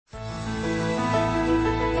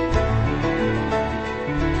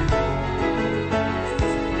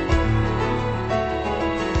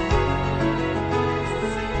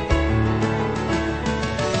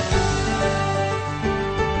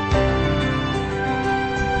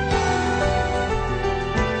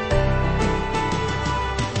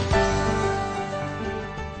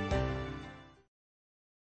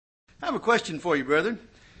have a question for you, brethren.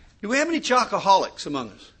 Do we have any chocoholics among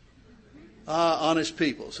us? Honest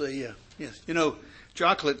people. So, yeah. Yes. You know,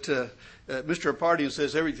 chocolate, Mr. Apardian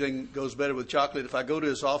says everything goes better with chocolate. If I go to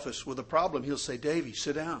his office with a problem, he'll say, Davey,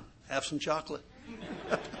 sit down. Have some chocolate.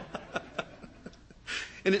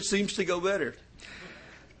 And it seems to go better.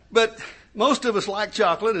 But most of us like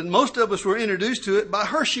chocolate, and most of us were introduced to it by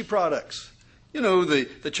Hershey products. You know,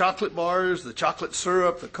 the chocolate bars, the chocolate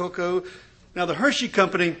syrup, the cocoa. Now, the Hershey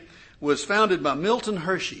Company was founded by Milton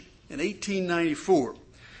Hershey in 1894.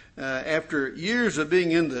 After years of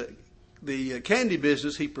being in the candy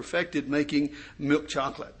business, he perfected making milk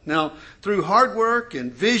chocolate. Now, through hard work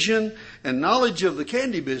and vision and knowledge of the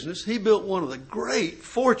candy business, he built one of the great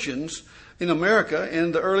fortunes in America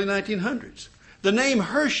in the early 1900s. The name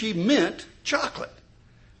Hershey meant chocolate.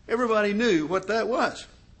 Everybody knew what that was.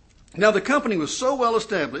 Now, the company was so well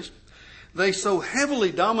established, they so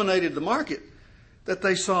heavily dominated the market that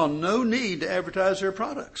they saw no need to advertise their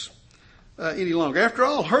products any longer. After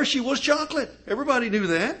all, Hershey was chocolate. Everybody knew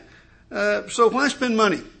that. So why spend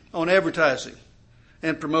money on advertising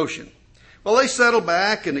and promotion? Well, they settled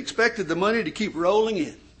back and expected the money to keep rolling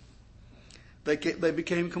in. They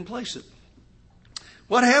became complacent.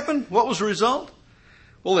 What happened? What was the result?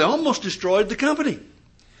 Well, they almost destroyed the company.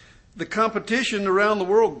 The competition around the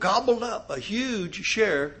world gobbled up a huge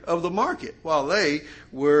share of the market while they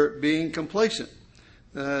were being complacent.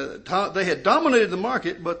 They had dominated the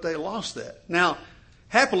market, but they lost that. Now,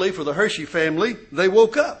 happily for the Hershey family, they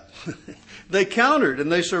woke up. They countered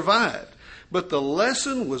and they survived. But the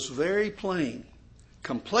lesson was very plain.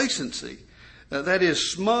 Complacency, that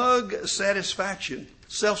is smug satisfaction,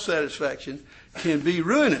 self-satisfaction, can be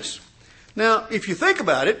ruinous. Now, if you think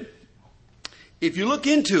about it, if you look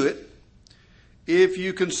into it, if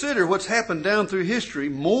you consider what's happened down through history,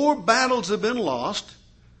 more battles have been lost,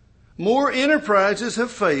 more enterprises have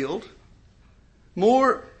failed,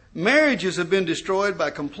 more marriages have been destroyed by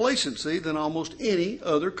complacency than almost any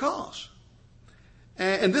other cause.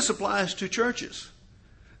 And this applies to churches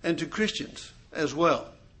and to Christians as well.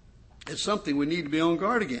 It's something we need to be on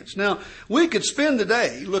guard against. Now, we could spend the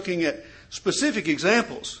day looking at specific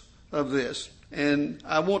examples of this, and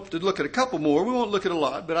I want to look at a couple more. We won't look at a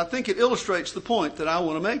lot, but I think it illustrates the point that I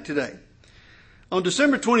want to make today. On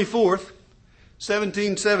December 24th,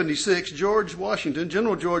 1776,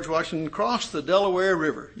 General George Washington crossed the Delaware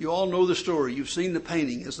River. You all know the story. You've seen the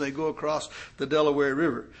painting as they go across the Delaware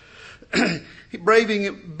River.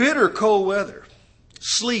 Braving bitter cold weather,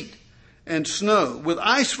 sleet and snow, with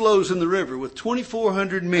ice floes in the river with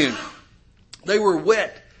 2,400 men. They were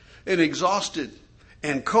wet and exhausted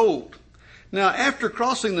and cold. Now, after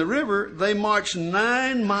crossing the river, they marched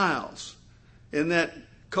 9 miles in that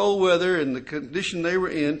cold weather and the condition they were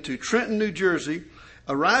in to Trenton, New Jersey,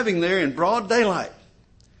 arriving there in broad daylight.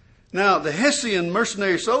 Now, the Hessian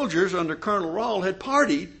mercenary soldiers under Colonel Rahl had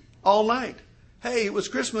partied all night. Hey, it was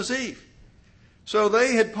Christmas Eve. So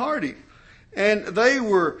they had partied, and they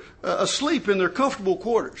were asleep in their comfortable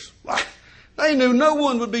quarters. They knew no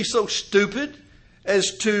one would be so stupid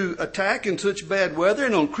as to attack in such bad weather,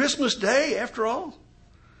 and on Christmas Day, after all.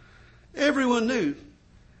 Everyone knew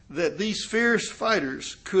that these fierce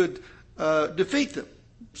fighters could defeat them.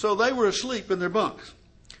 So they were asleep in their bunks.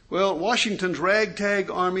 Well, Washington's ragtag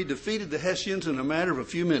army defeated the Hessians in a matter of a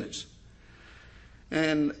few minutes.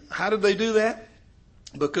 And how did they do that?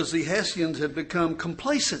 Because the Hessians had become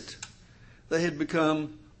complacent. They had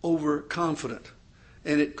become overconfident.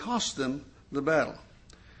 And it cost them the battle.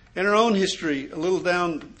 In our own history, a little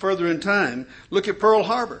down further in time, look at Pearl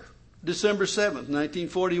Harbor, December 7th,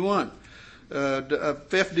 1941.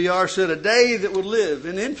 FDR said, a day that would live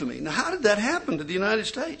in infamy. Now, how did that happen to the United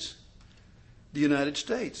States? The United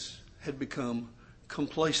States had become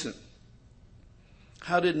complacent.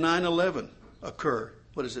 How did 9/11 occur?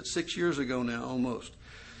 6 years ago now almost,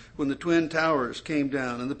 when the Twin Towers came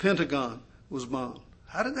down and the Pentagon was bombed.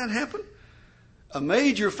 How did that happen? A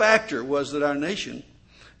major factor was that our nation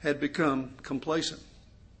had become complacent.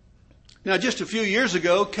 Now, just a few years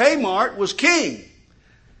ago, Kmart was king.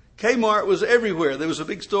 Kmart was everywhere. There was a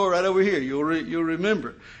big store right over here, you'll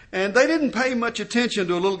remember. And they didn't pay much attention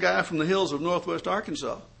to a little guy from the hills of northwest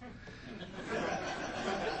Arkansas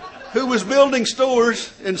who was building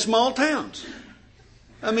stores in small towns.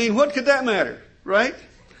 I mean, what could that matter, right?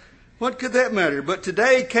 What could that matter? But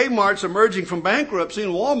today, Kmart's emerging from bankruptcy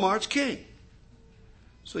and Walmart's king.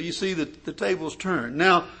 So you see that the tables turn.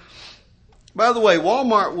 Now, by the way,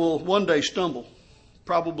 Walmart will one day stumble,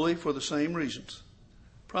 probably for the same reasons.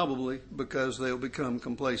 Probably because they'll become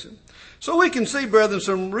complacent. So we can see, brethren,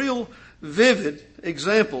 some real vivid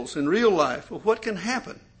examples in real life of what can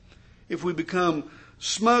happen if we become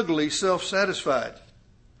smugly self-satisfied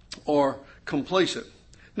or complacent.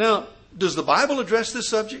 Now, does the Bible address this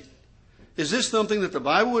subject? Is this something that the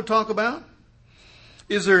Bible would talk about?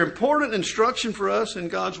 Is there important instruction for us in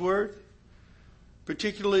God's Word?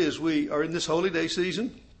 Particularly as we are in this holy day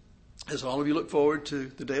season, as all of you look forward to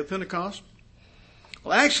the day of Pentecost.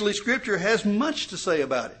 Well, actually, Scripture has much to say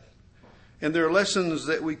about it. And there are lessons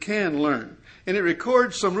that we can learn. And it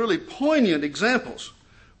records some really poignant examples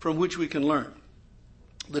from which we can learn.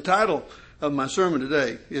 The title of my sermon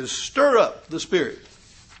today is Stir Up the Spirit.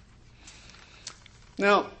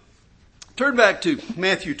 Now, turn back to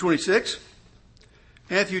Matthew 26.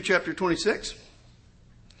 Matthew chapter 26.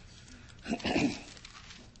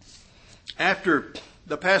 After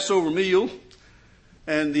the Passover meal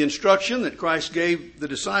and the instruction that Christ gave the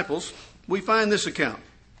disciples, we find this account.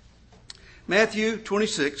 Matthew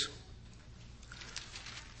 26,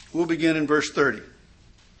 we'll begin in verse 30.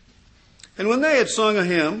 And when they had sung a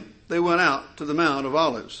hymn, they went out to the Mount of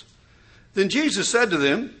Olives. Then Jesus said to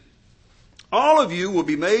them, all of you will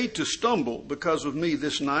be made to stumble because of me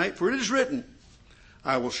this night, for it is written,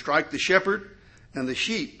 I will strike the shepherd, and the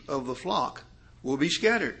sheep of the flock will be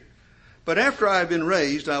scattered. But after I have been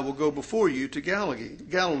raised, I will go before you to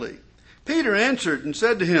Galilee. Peter answered and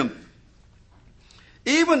said to him,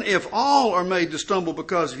 even if all are made to stumble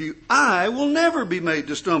because of you, I will never be made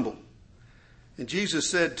to stumble. And Jesus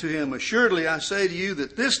said to him, assuredly I say to you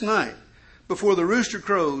that this night, before the rooster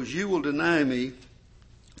crows, you will deny me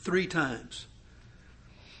 3 times.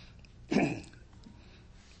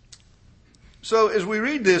 So as we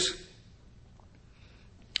read this,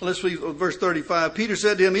 let's read verse 35. Peter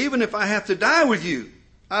said to him, even if I have to die with you,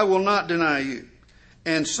 I will not deny you.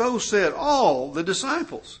 And so said all the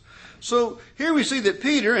disciples. So here we see that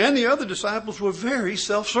Peter and the other disciples were very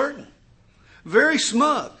self-certain, very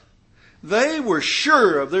smug. They were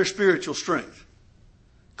sure of their spiritual strength.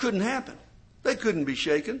 Couldn't happen. They couldn't be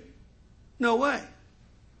shaken. No way.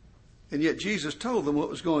 And yet Jesus told them what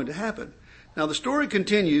was going to happen. Now the story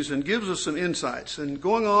continues and gives us some insights. And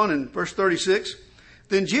going on in verse 36,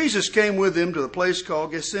 then Jesus came with them to the place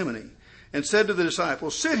called Gethsemane and said to the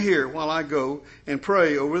disciples, sit here while I go and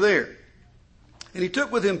pray over there. And he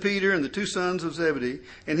took with him Peter and the 2 sons of Zebedee,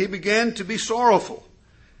 and he began to be sorrowful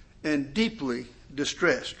and deeply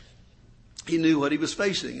distressed. He knew what he was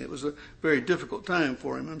facing. It was a very difficult time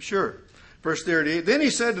for him, I'm sure. Verse 38, then he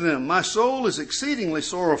said to them, my soul is exceedingly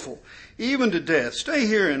sorrowful, even to death. Stay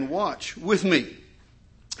here and watch with me.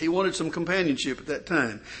 He wanted some companionship at that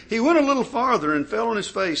time. He went a little farther and fell on his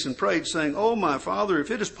face and prayed, saying, oh, my Father, if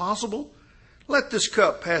it is possible, let this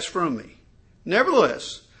cup pass from me.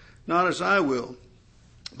 Nevertheless, not as I will,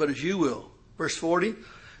 but as you will. Verse 40,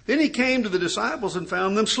 then he came to the disciples and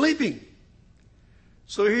found them sleeping.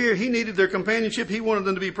 So here he needed their companionship. He wanted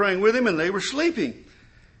them to be praying with him, and they were sleeping.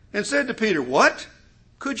 And said to Peter, what?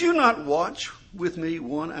 Could you not watch with me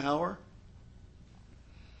 1 hour?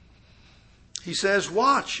 He says,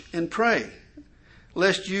 watch and pray,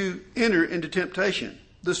 lest you enter into temptation.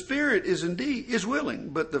 The spirit is willing,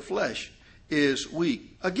 but the flesh is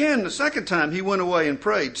weak. Again, the second time he went away and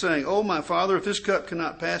prayed, saying, oh, my Father, if this cup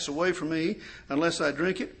cannot pass away from me unless I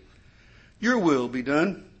drink it, your will be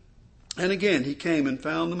done. And again he came and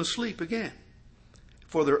found them asleep again,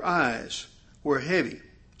 for their eyes were heavy.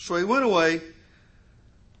 So he went away,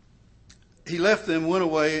 he left them, went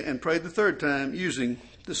away, and prayed the 3rd time using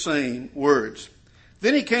the same words.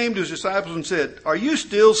 Then he came to his disciples and said, are you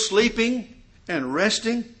still sleeping and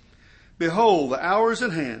resting? Behold, the hour is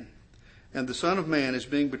at hand, and the Son of Man is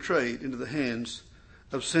being betrayed into the hands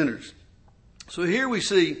of sinners. So here we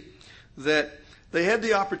see that they had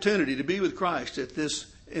the opportunity to be with Christ at this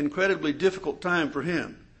incredibly difficult time for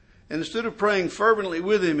him. And instead of praying fervently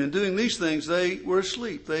with him and doing these things, they were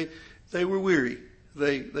asleep. They were weary.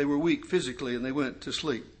 They were weak physically, and they went to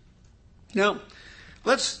sleep. Now,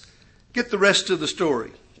 let's get the rest of the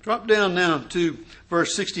story. Drop down now to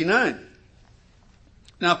verse 69.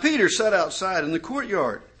 Now Peter sat outside in the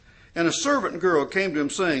courtyard, and a servant girl came to him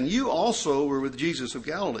saying, you also were with Jesus of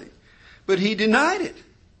Galilee. But he denied it.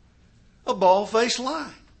 A bald-faced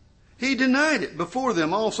lie. He denied it before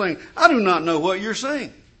them all, saying, I do not know what you're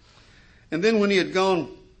saying. And then when he had gone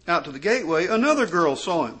out to the gateway, another girl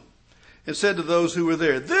saw him and said to those who were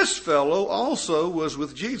there, this fellow also was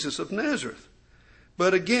with Jesus of Nazareth.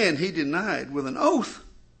 But again, he denied with an oath.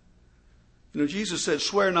 You know, Jesus said,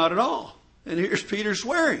 swear not at all. And here's Peter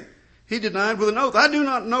swearing. He denied with an oath, I do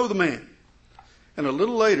not know the man. And a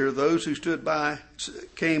little later, those who stood by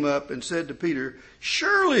came up and said to Peter,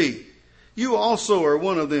 surely you also are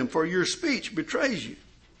one of them, for your speech betrays you.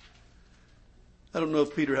 I don't know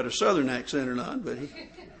if Peter had a southern accent or not, but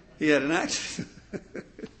he had an accent.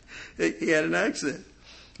 He had an accent.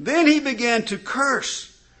 Then he began to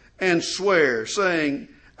curse and swear, saying,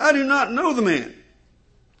 I do not know the man.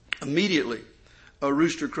 Immediately a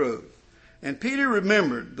rooster crowed. And Peter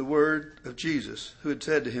remembered the word of Jesus, who had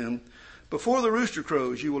said to him, before the rooster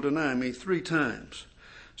crows, you will deny me 3 times.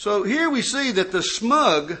 So here we see that the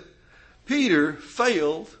smug Peter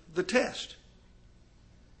failed the test.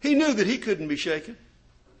 He knew that he couldn't be shaken.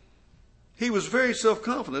 He was very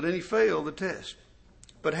self-confident and he failed the test.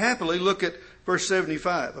 But happily, look at verse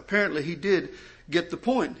 75. Apparently he did get the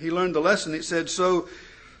point. He learned the lesson. It said, so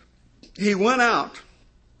he went out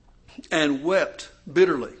and wept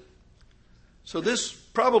bitterly. So this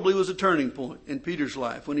probably was a turning point in Peter's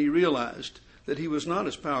life when he realized that he was not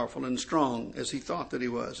as powerful and strong as he thought that he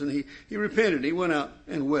was. And he repented. He went out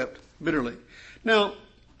and wept bitterly. Now,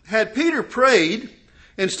 had Peter prayed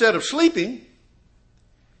instead of sleeping,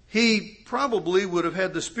 he probably would have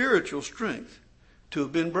had the spiritual strength to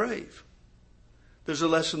have been brave. There's a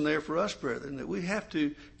lesson there for us, brethren, that we have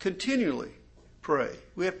to continually pray.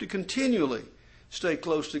 We have to continually stay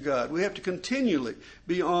close to God. We have to continually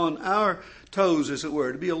be on our toes, as it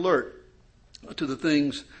were, to be alert to the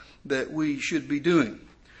things that we should be doing.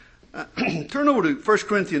 Turn over to 1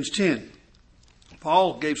 Corinthians 10.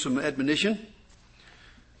 Paul gave some admonition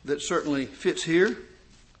that certainly fits here.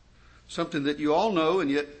 Something that you all know,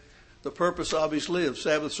 and yet the purpose, obviously, of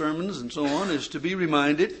Sabbath sermons and so on is to be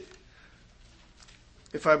reminded.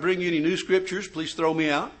 If I bring you any new scriptures, please throw me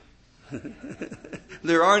out.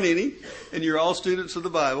 There aren't any, and you're all students of the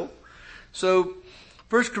Bible. So,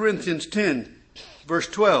 1 Corinthians 10, verse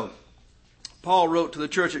 12, Paul wrote to the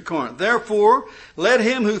church at Corinth, therefore, let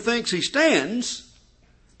him who thinks he stands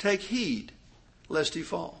take heed, lest he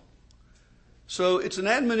fall. So, it's an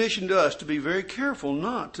admonition to us to be very careful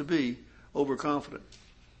not to be overconfident.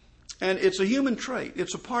 And it's a human trait.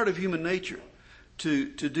 It's a part of human nature to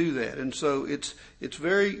do that. And so, it's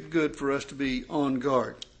very good for us to be on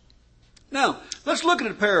guard. Now, let's look at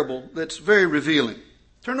a parable that's very revealing.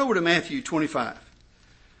 Turn over to Matthew 25.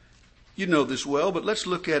 You know this well, but let's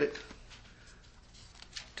look at it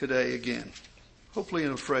today again. Hopefully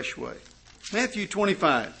in a fresh way. Matthew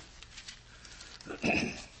 25.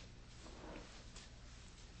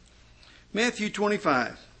 Matthew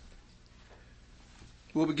 25.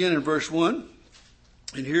 We'll begin in verse 1.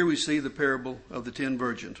 And here we see the parable of the 10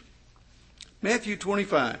 virgins. Matthew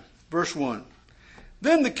 25, verse 1.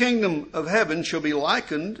 Then the kingdom of heaven shall be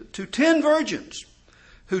likened to 10 virgins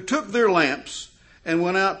who took their lamps and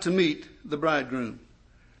went out to meet the bridegroom.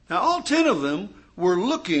 Now all 10 of them were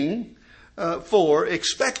looking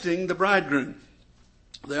expecting the bridegroom.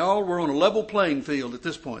 They all were on a level playing field at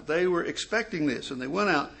this point. They were expecting this, and they went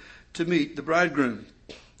out to meet the bridegroom.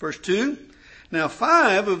 Verse 2, now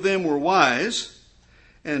 5 of them were wise,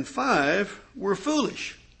 and 5 were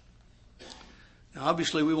foolish. Now,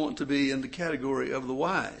 obviously, we want to be in the category of the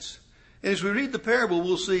wise. And as we read the parable,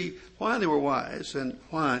 we'll see why they were wise and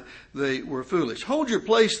why they were foolish. Hold your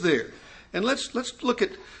place there. And let's look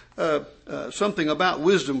at something about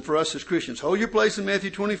wisdom for us as Christians. Hold your place in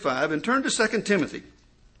Matthew 25 and turn to 2 Timothy.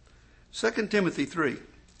 2 Timothy 3.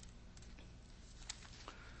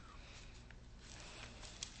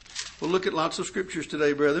 We'll look at lots of scriptures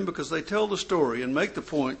today, brethren, because they tell the story and make the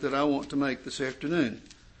point that I want to make this afternoon.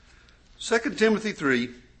 2 Timothy 3,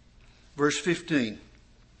 verse 15.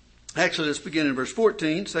 Actually, let's begin in verse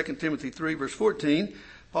 14. 2 Timothy 3, verse 14.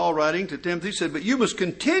 Paul writing to Timothy said, but you must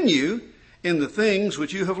continue in the things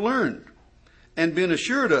which you have learned and been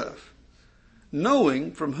assured of,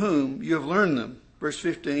 knowing from whom you have learned them. Verse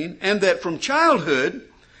 15. And that from childhood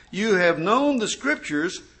you have known the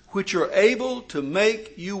scriptures which are able to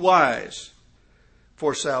make you wise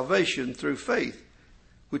for salvation through faith,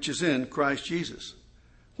 which is in Christ Jesus.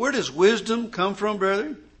 Where does wisdom come from,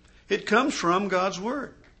 brethren? It comes from God's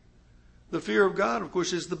Word. The fear of God, of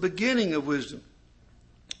course, is the beginning of wisdom.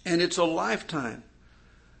 And it's a lifetime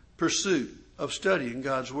pursuit of studying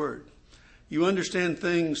God's Word. You understand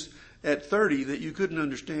things at 30 that you couldn't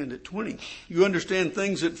understand at 20. You understand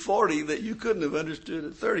things at 40 that you couldn't have understood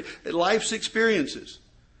at 30. Life's experiences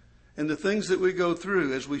and the things that we go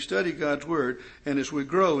through as we study God's Word and as we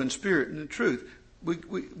grow in spirit and in truth.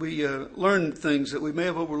 We learn things that we may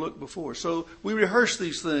have overlooked before. So we rehearse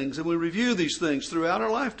these things and we review these things throughout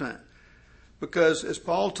our lifetime. Because as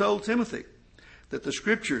Paul told Timothy, that the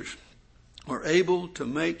scriptures are able to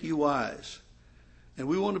make you wise. And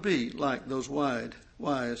we want to be like those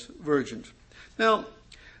wise virgins. Now,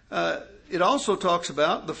 it also talks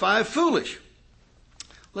about the 5 foolish.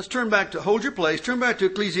 Let's turn back to, hold your place, turn back to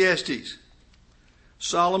Ecclesiastes.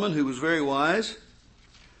 Solomon, who was very wise,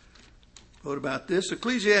 wrote about this.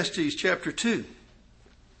 Ecclesiastes chapter 2.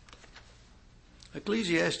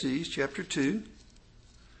 Ecclesiastes chapter 2.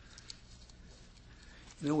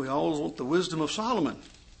 We always want the wisdom of Solomon.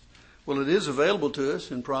 Well, it is available to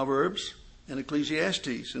us in Proverbs and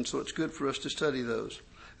Ecclesiastes, and so it's good for us to study those.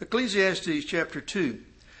 Ecclesiastes chapter 2,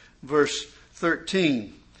 verse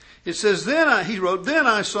 13. It says, then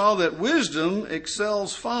I saw that wisdom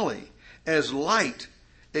excels folly, as light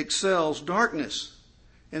excels darkness.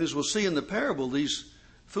 And as we'll see in the parable, these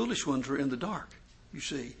foolish ones are in the dark, you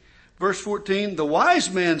see. Verse 14, the wise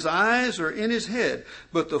man's eyes are in his head,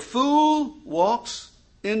 but the fool walks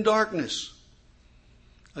in darkness.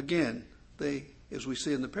 Again, they, as we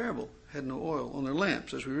see in the parable, had no oil on their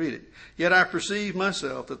lamps as we read it. Yet I perceive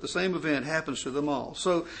myself that the same event happens to them all.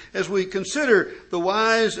 So as we consider the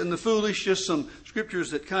wise and the foolish, just some scriptures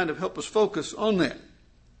that kind of help us focus on that.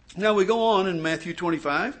 Now we go on in Matthew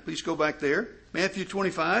 25. Please go back there. Matthew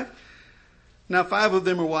 25. Now 5 of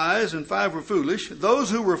them were wise and 5 were foolish. Those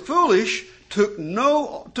who were foolish took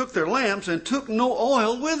their lamps and took no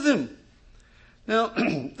oil with them. Now,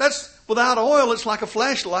 that's without oil, it's like a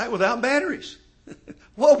flashlight without batteries.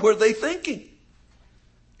 What were they thinking?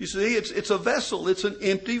 You see, it's a vessel. It's an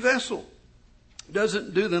empty vessel.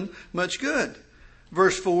 Doesn't do them much good.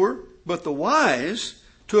 Verse 4, but the wise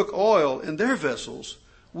took oil in their vessels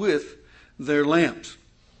with their lamps.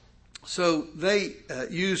 So they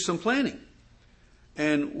used some planning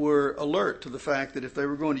and were alert to the fact that if they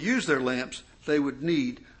were going to use their lamps, they would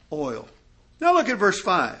need oil. Now look at verse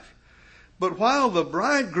 5. But while the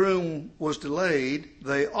bridegroom was delayed,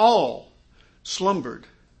 they all slumbered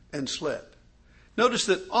and slept. Notice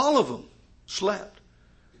that all of them slept.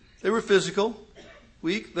 They were physical,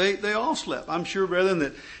 weak. They all slept. I'm sure, brethren,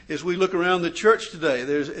 that as we look around the church today,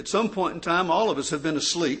 there's at some point in time, all of us have been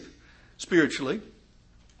asleep spiritually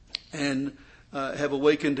and have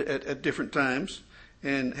awakened at different times.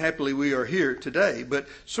 And happily we are here today. But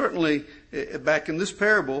certainly back in this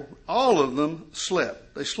parable, all of them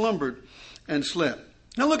slept. They slumbered and slept.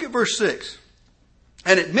 Now look at verse 6.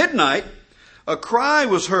 And at midnight, a cry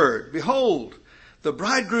was heard. Behold, the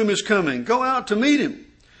bridegroom is coming. Go out to meet him.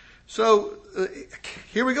 So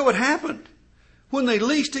here we go. It happened when they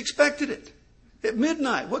least expected it. At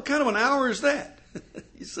midnight. What kind of an hour is that?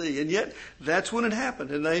 You see, and yet that's when it happened.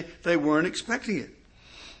 And they weren't expecting it.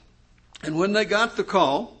 And when they got the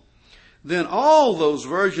call, then all those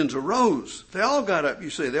virgins arose. They all got up,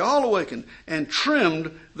 you see. They all awakened and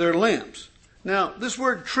trimmed their lamps. Now, this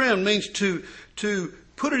word trim means to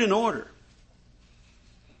put it in order.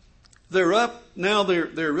 They're up. Now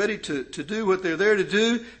they're ready to do what they're there to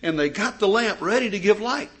do. And they got the lamp ready to give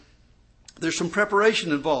light. There's some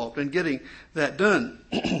preparation involved in getting that done.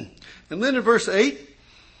 And then in verse 8,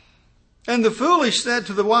 and the foolish said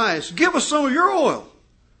to the wise, give us some of your oil,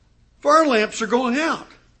 for our lamps are going out.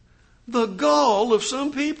 The gall of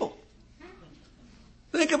some people.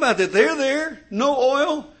 Think about that. They're there, no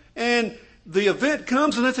oil, and the event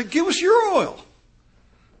comes and they say, give us your oil.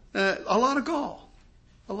 A lot of gall.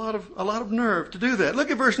 A lot of nerve to do that. Look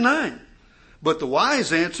at verse 9. But the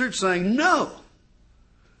wise answered, saying, no.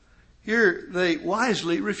 Here they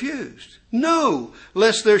wisely refused. No,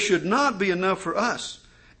 lest there should not be enough for us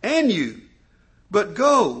and you, but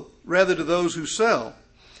go rather to those who sell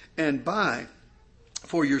and buy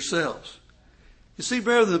for yourselves. You see,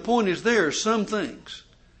 brother, the point is there are some things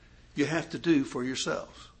you have to do for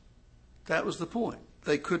yourselves. That was the point.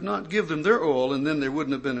 They could not give them their oil, and then there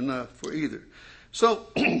wouldn't have been enough for either. So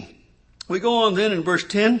we go on then in verse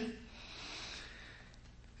 10.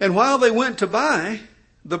 And while they went to buy,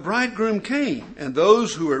 the bridegroom came, and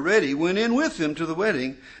those who were ready went in with him to the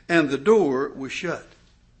wedding, and the door was shut.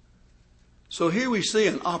 So here we see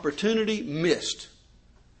an opportunity missed.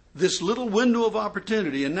 This little window of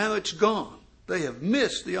opportunity, and now it's gone. They have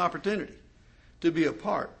missed the opportunity to be a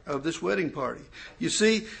part of this wedding party. You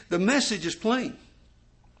see, the message is plain.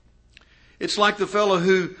 It's like the fellow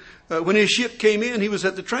who, when his ship came in, he was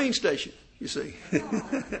at the train station, you see.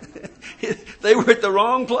 They were at the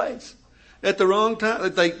wrong place at the wrong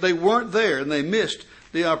time. They weren't there, and they missed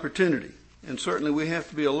the opportunity. And certainly we have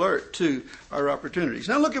to be alert to our opportunities.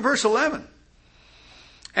 Now look at verse 11.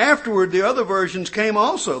 Afterward, the other virgins came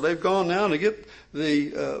also. They've gone now to get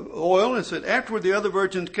the oil. And said, afterward, the other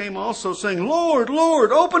virgins came also, saying, Lord,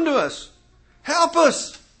 Lord, open to us. Help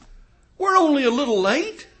us. We're only a little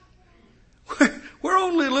late. We're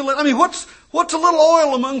only a little. I mean, what's a little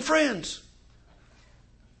oil among friends?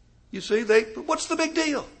 You see, what's the big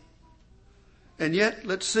deal? And yet,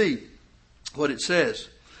 let's see what it says.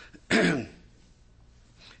 In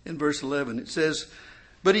verse 11, it says,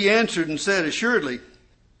 but he answered and said, assuredly,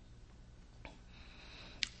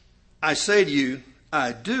 I say to you,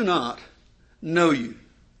 I do not know you.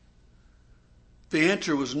 The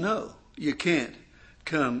answer was no. You can't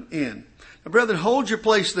come in. Now, brethren, hold your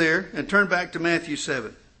place there and turn back to Matthew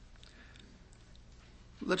 7.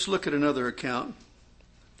 Let's look at another account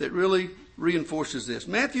that really reinforces this.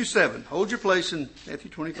 Matthew 7. Hold your place in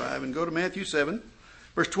Matthew 25 and go to Matthew 7,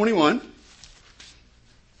 verse 21.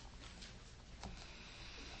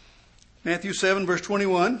 Matthew 7, verse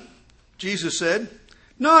 21. Jesus said,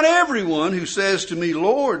 "Not everyone who says to me,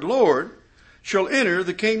 'Lord, Lord,' shall enter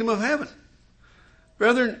the kingdom of heaven."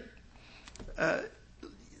 Brethren,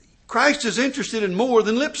 Christ is interested in more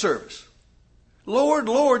than lip service. Lord,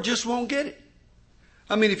 Lord just won't get it.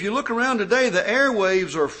 I mean, if you look around today, the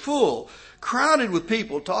airwaves are full, crowded with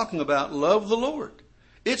people talking about love the Lord.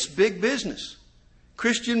 It's big business.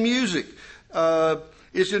 Christian music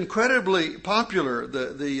is incredibly popular.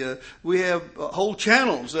 We have whole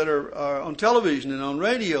channels that are on television and on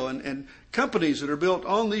radio and companies that are built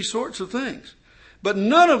on these sorts of things. But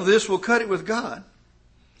none of this will cut it with God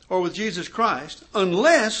or with Jesus Christ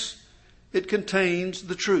unless it contains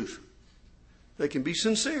the truth. They can be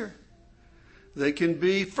sincere. They can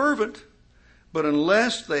be fervent, but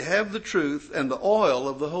unless they have the truth and the oil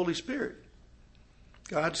of the Holy Spirit,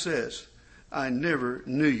 God says, "I never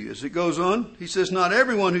knew you." As it goes on, he says, "Not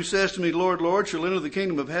everyone who says to me, 'Lord, Lord,' shall enter the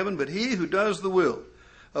kingdom of heaven, but he who does the will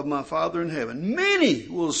of my Father in heaven. Many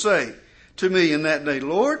will say to me in that day,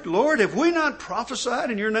 'Lord, Lord, have we not prophesied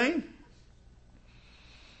in your name?'"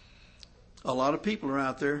 A lot of people are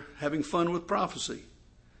out there having fun with prophecy.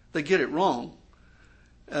 They get it wrong.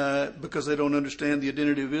 Because they don't understand the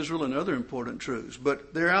identity of Israel and other important truths.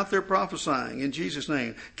 But they're out there prophesying in Jesus'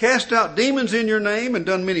 name. "Cast out demons in your name and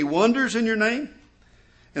done many wonders in your name.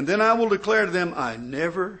 And then I will declare to them, 'I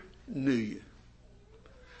never knew you.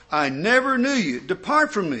 I never knew you.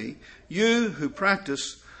 Depart from me, you who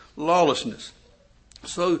practice lawlessness.'"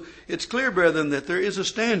 So it's clear, brethren, that there is a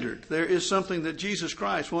standard. There is something that Jesus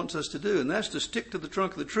Christ wants us to do. And that's to stick to the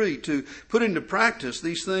trunk of the tree, to put into practice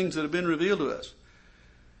these things that have been revealed to us.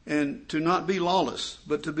 And to not be lawless,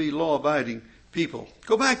 but to be law-abiding people.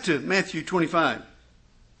 Go back to Matthew 25.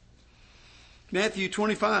 Matthew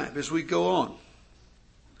 25, as we go on.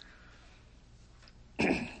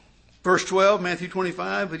 Verse 12, Matthew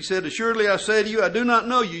 25, he said, "Assuredly I say to you, I do not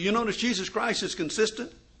know you." You notice Jesus Christ is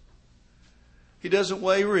consistent. He doesn't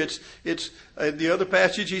waver. It's the other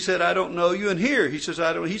passage he said, "I don't know you." And here he says,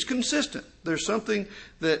 "I don't." He's consistent. There's something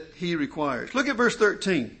that he requires. Look at verse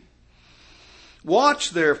 13. "Watch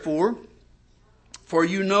therefore, for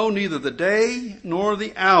you know neither the day nor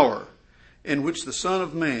the hour in which the Son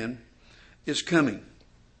of Man is coming."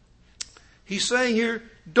 He's saying here,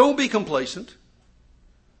 don't be complacent.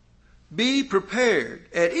 Be prepared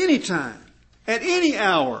at any time, at any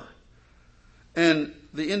hour. And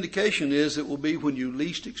the indication is it will be when you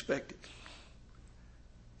least expect it.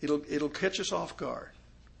 It'll catch us off guard,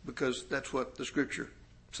 because that's what the Scripture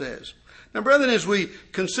says. Now, brethren, as we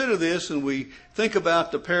consider this and we think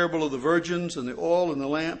about the parable of the virgins and the oil and the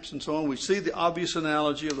lamps and so on, we see the obvious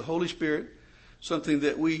analogy of the Holy Spirit, something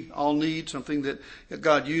that we all need, something that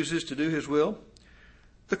God uses to do His will.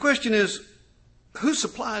 The question is, who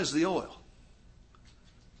supplies the oil?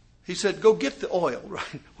 He said, go get the oil,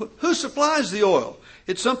 right? Who supplies the oil?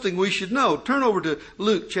 It's something we should know. Turn over to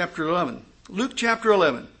Luke chapter 11. Luke chapter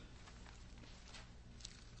 11.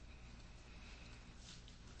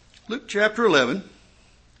 Luke chapter 11,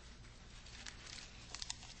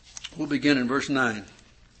 we'll begin in verse 9.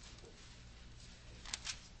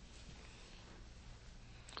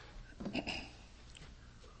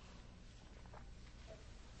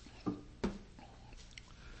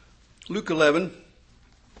 Luke 11,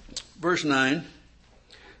 verse 9.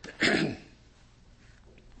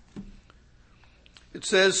 It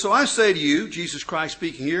says, "So I say to you," Jesus Christ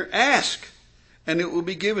speaking here, "ask, and it will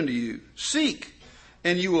be given to you. Seek,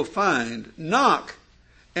 and you will find. Knock,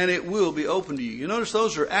 and it will be open to you." You notice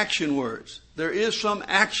those are action words. There is some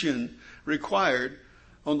action required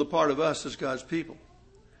on the part of us as God's people.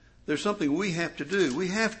 There's something we have to do. We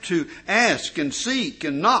have to ask and seek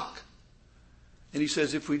and knock. And he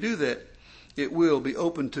says if we do that, it will be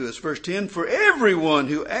open to us. Verse 10, "For everyone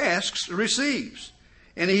who asks receives,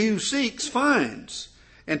 and he who seeks finds,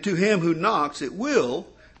 and to him who knocks it will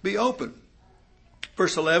be open."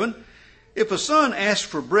 Verse 11, "If a son asks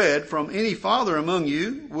for bread from any father among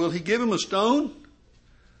you, will he give him a stone?"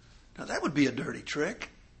 Now that would be a dirty trick.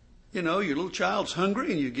 You know, your little child's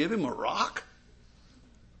hungry and you give him a rock.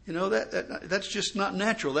 You know, that's just not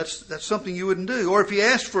natural. That's something you wouldn't do. Or if he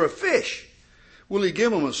asks for a fish, will he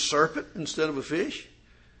give him a serpent instead of a fish?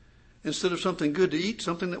 Instead of something good to eat,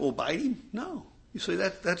 something that will bite him? No. You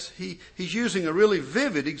see, he's using a really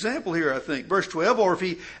vivid example here, I think. Verse 12, "Or if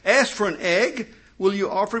he asks for an egg, will you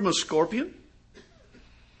offer him a scorpion?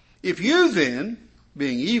 If you then,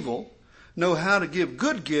 being evil, know how to give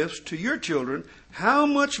good gifts to your children, how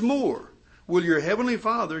much more will your heavenly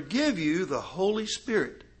Father give you the Holy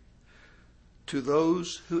Spirit to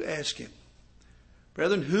those who ask him?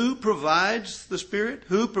 Brethren, who provides the Spirit?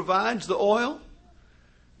 Who provides the oil?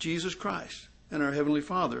 Jesus Christ and our Heavenly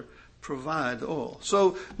Father provide the oil.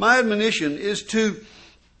 So my admonition is to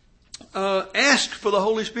ask for the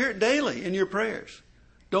Holy Spirit daily in your prayers.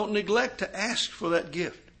 Don't neglect to ask for that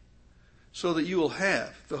gift so that you will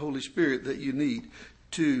have the Holy Spirit that you need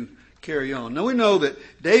to carry on. Now we know that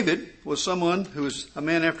David was someone who was a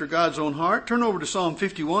man after God's own heart. Turn over to Psalm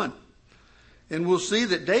 51 and we'll see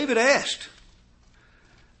that David asked.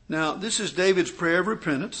 Now this is David's prayer of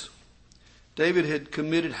repentance. David had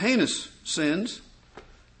committed heinous sins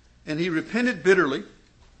and he repented bitterly.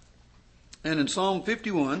 And in Psalm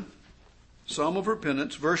 51, Psalm of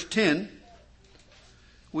Repentance, verse 10,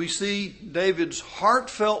 we see David's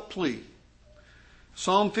heartfelt plea.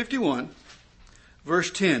 Psalm 51,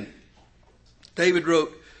 verse 10. David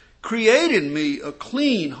wrote, "Create in me a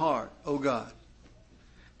clean heart, O God,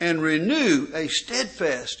 and renew a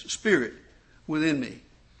steadfast spirit within me."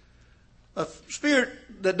 A spirit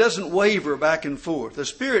that doesn't waver back and forth. A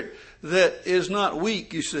spirit that is not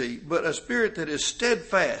weak, you see, but a spirit that is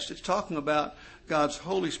steadfast. It's talking about God's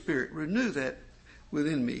Holy Spirit. Renew that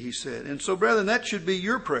within me, he said. And so, brethren, that should be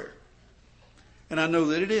your prayer. And I know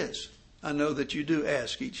that it is. I know that you do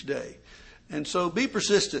ask each day. And so be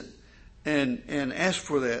persistent and ask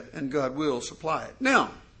for that, and God will supply it.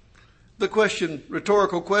 Now, the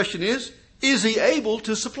rhetorical question is he able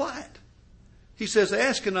to supply it? He says,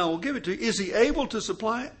 ask and I will give it to you. Is he able to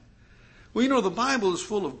supply it? Well, you know, the Bible is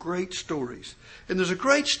full of great stories. And there's a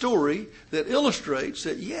great story that illustrates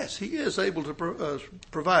that, yes, he is able to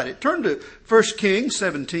provide it. Turn to 1 Kings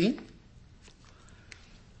 17.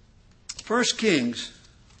 1 Kings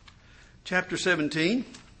chapter 17.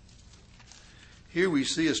 Here we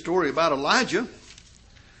see a story about Elijah.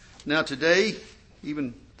 Now today,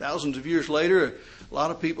 even thousands of years later, a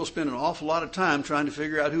lot of people spend an awful lot of time trying to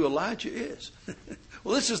figure out who Elijah is.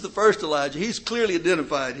 Well, this is the first Elijah. He's clearly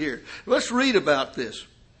identified here. Let's read about this.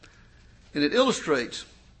 And it illustrates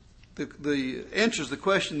answers the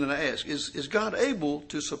question that I asked. Is God able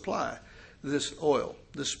to supply this oil,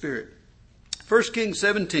 this Spirit? 1 Kings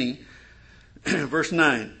 17, verse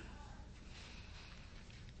 9.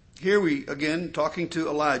 Here we, again, talking to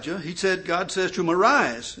Elijah. He said, God says to him,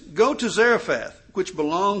 "Arise, go to Zarephath, which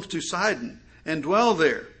belongs to Sidon, and dwell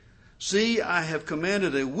there. See, I have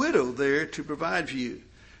commanded a widow there to provide for you."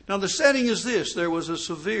 Now the setting is this. There was a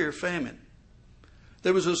severe famine.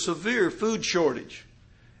 There was a severe food shortage.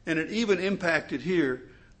 And it even impacted here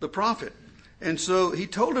the prophet. And so he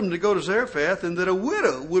told him to go to Zarephath and that a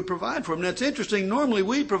widow would provide for him. Now it's interesting. Normally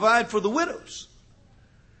we provide for the widows.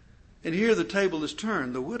 And here the table is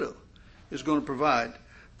turned. The widow is going to provide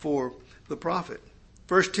for the prophet.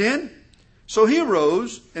 Verse 10. So he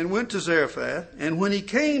arose and went to Zarephath, and when he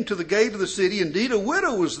came to the gate of the city, indeed a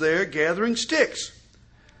widow was there gathering sticks.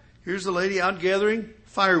 Here's the lady out gathering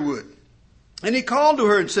firewood. And he called to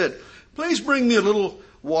her and said, "Please bring me a little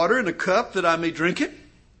water in a cup that I may drink it."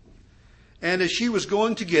 And as she was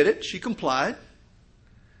going to get it, she complied.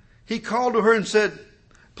 He called to her and said,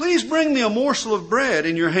 "Please bring me a morsel of bread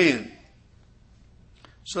in your hand."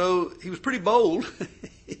 So he was pretty bold.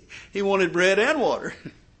 He wanted bread and water.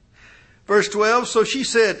 Verse 12, so she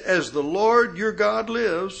said, "As the Lord your God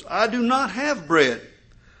lives, I do not have bread,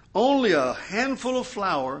 only a handful of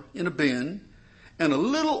flour in a bin and a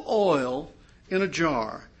little oil in a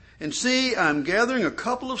jar. And see, I'm gathering a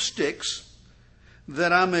couple of sticks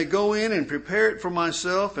that I may go in and prepare it for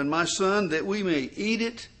myself and my son, that we may eat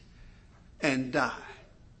it and die."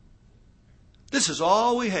 This is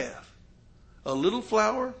all we have. A little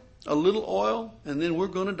flour, a little oil, and then we're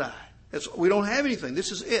going to die. We don't have anything.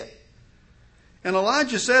 This is it. And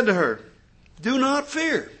Elijah said to her, "Do not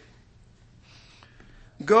fear.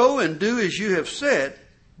 Go and do as you have said,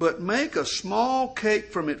 but make a small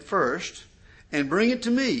cake from it first and bring it to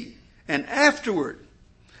me, and afterward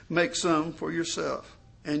make some for yourself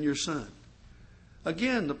and your son."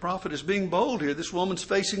 Again, the prophet is being bold here. This woman's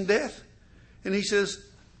facing death. And he says,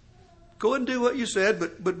 "Go and do what you said,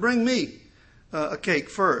 but bring me a cake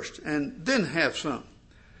first and then have some."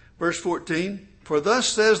 Verse 14, "For thus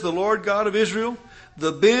says the Lord God of Israel,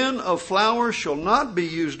 the bin of flour shall not be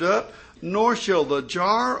used up, nor shall the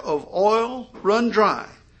jar of oil run dry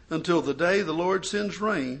until the day the Lord sends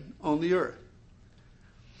rain on the earth."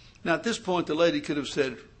 Now at this point the lady could have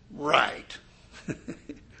said, "Right."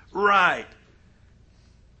 Right.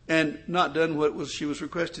 And not done what she was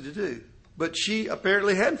requested to do. But she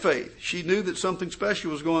apparently had faith. She knew that something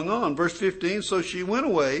special was going on. Verse 15, so she went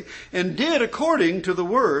away and did according to the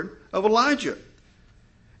word of Elijah.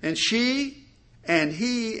 And she and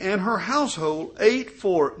he and her household ate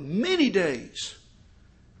for many days.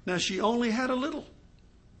 Now she only had a little,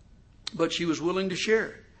 but she was willing to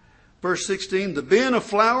share. Verse 16, the bin of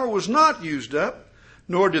flour was not used up,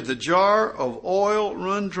 nor did the jar of oil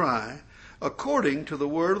run dry, according to the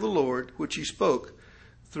word of the Lord, which he spoke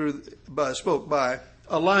by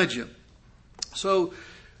Elijah. So,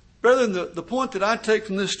 brethren, the point that I take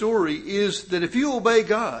from this story is that if you obey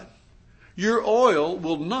God, your oil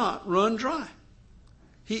will not run dry.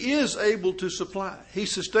 He is able to supply. He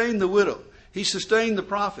sustained the widow. He sustained the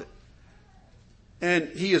prophet. And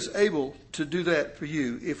he is able to do that for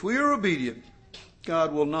you. If we are obedient,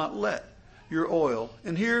 God will not let your oil.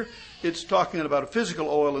 And here it's talking about a physical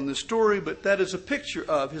oil in this story, but that is a picture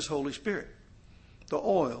of his Holy Spirit. The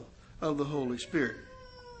oil of the Holy Spirit.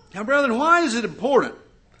 Now, brethren, why is it important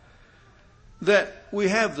that we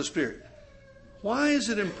have the Spirit? Why is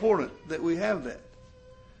it important that we have that?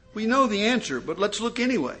 We know the answer, but let's look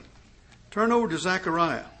anyway. Turn over to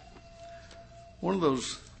Zechariah. One of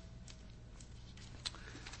those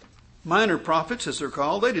minor prophets, as they're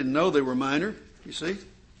called. They didn't know they were minor, you see.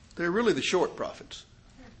 They're really the short prophets.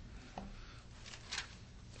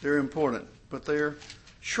 They're important, but they're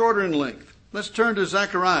shorter in length. Let's turn to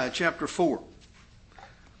Zechariah chapter 4.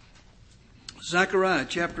 Zechariah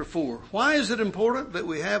chapter 4. Why is it important that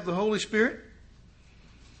we have the Holy Spirit?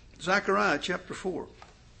 Zechariah chapter 4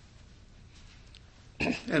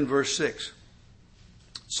 and verse 6.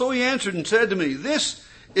 So he answered and said to me, this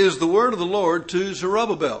is the word of the Lord to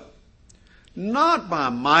Zerubbabel. Not by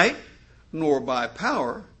might nor by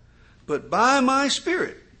power, but by my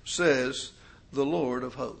Spirit, says the Lord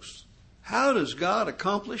of hosts. How does God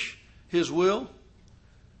accomplish his will?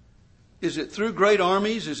 Is it through great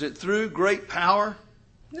armies? Is it through great power?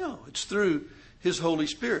 No, it's through his Holy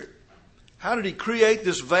Spirit. How did he create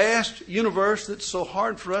this vast universe that's so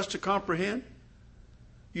hard for us to comprehend?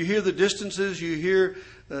 You hear the distances, you hear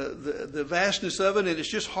the vastness of it, and it's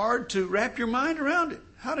just hard to wrap your mind around it.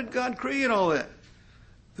 How did God create all that?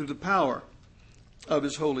 Through the power of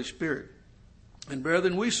his Holy Spirit. And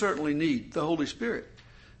brethren, we certainly need the Holy Spirit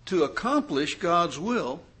to accomplish God's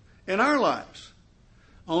will in our lives.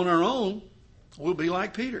 On our own, we'll be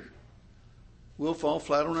like Peter. We'll fall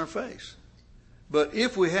flat on our face. But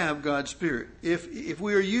if we have God's Spirit, if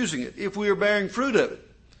we are using it, if we are bearing fruit of it,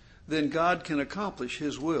 then God can accomplish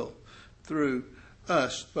his will through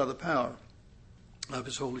us by the power of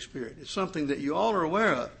his Holy Spirit. It's something that you all are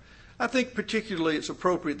aware of. I think particularly it's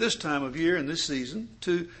appropriate this time of year and this season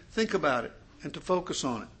to think about it and to focus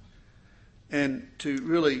on it and to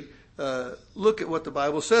really look at what the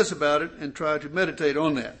Bible says about it and try to meditate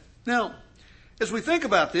on that. Now, as we think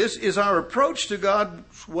about this, is our approach to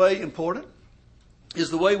God's way important? Is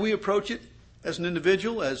the way we approach it as an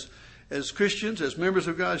individual, as Christians, as members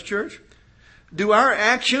of God's church? Do our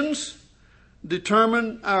actions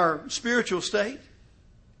determine our spiritual state?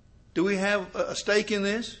 Do we have a stake in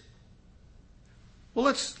this? Well,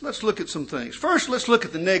 let's look at some things. First, let's look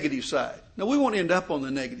at the negative side. Now, we won't end up on the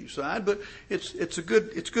negative side, but it's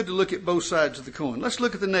good to look at both sides of the coin. Let's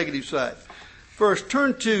look at the negative side. First,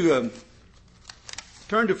 turn to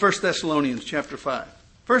 1 Thessalonians chapter 5.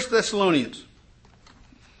 1 Thessalonians.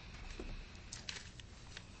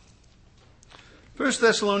 1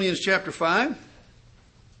 Thessalonians chapter 5,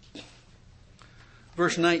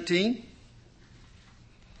 verse 19.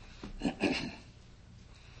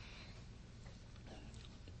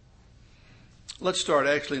 Let's start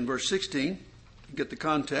actually in verse 16 to get the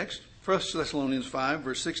context. 1 Thessalonians 5,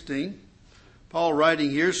 verse 16. Paul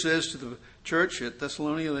writing here says to the church at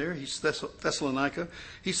Thessalonica,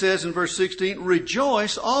 he says in verse 16,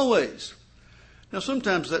 rejoice always. Now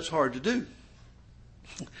sometimes that's hard to do.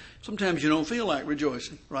 Sometimes you don't feel like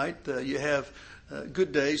rejoicing, right? You have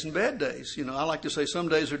good days and bad days. You know, I like to say some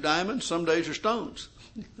days are diamonds, some days are stones.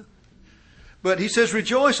 But he says,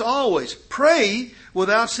 rejoice always. Pray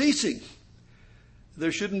without ceasing.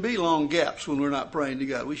 There shouldn't be long gaps when we're not praying to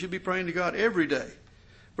God. We should be praying to God every day.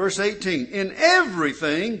 Verse 18, in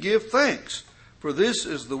everything give thanks, for this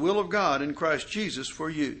is the will of God in Christ Jesus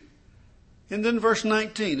for you. And then verse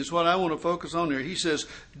 19 is what I want to focus on here. He says,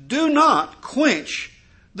 do not quench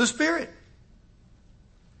the Spirit.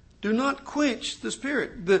 Do not quench the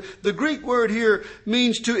Spirit. The Greek word here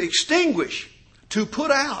means to extinguish, to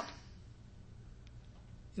put out.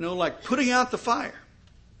 You know, like putting out the fire.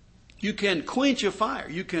 You can quench a fire.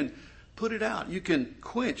 You can put it out. You can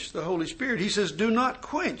quench the Holy Spirit. He says, do not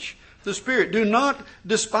quench the Spirit. Do not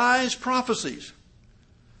despise prophecies.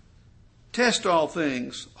 Test all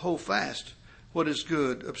things, hold fast what is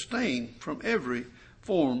good, abstain from every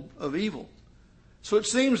form of evil. So it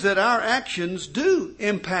seems that our actions do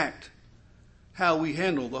impact how we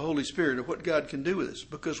handle the Holy Spirit or what God can do with us,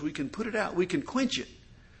 because we can put it out, we can quench it.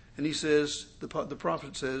 And he says, the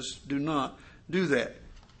prophet says, do not do that.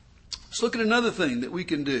 Let's look at another thing that we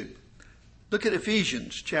can do. Look at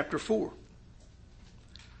Ephesians chapter 4.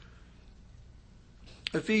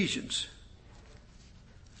 Ephesians.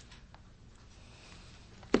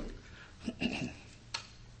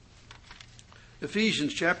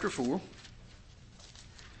 Ephesians chapter 4.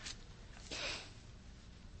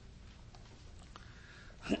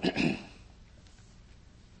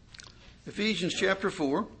 Ephesians chapter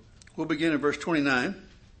 4. We'll begin in verse 29.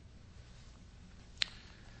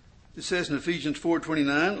 It says in Ephesians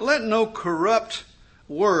 4:29, let no corrupt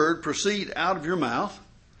word proceed out of your mouth,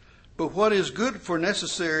 but what is good for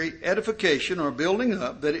necessary edification or building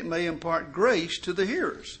up, that it may impart grace to the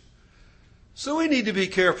hearers. So we need to be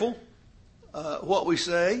careful what we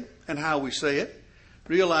say and how we say it,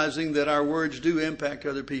 realizing that our words do impact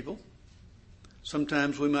other people.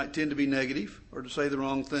 Sometimes we might tend to be negative or to say the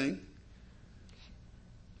wrong thing.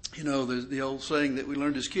 You know, the old saying that we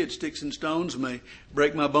learned as kids, sticks and stones may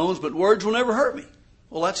break my bones, but words will never hurt me.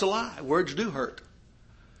 Well, that's a lie. Words do hurt.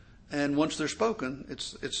 And once they're spoken,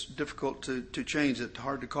 it's difficult to change it,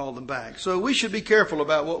 hard to call them back. So we should be careful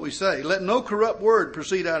about what we say. Let no corrupt word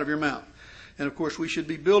proceed out of your mouth. And of course, we should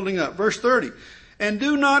be building up. Verse 30, and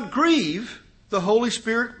do not grieve the Holy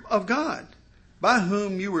Spirit of God, by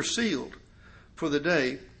whom you were sealed for the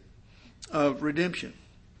day of redemption.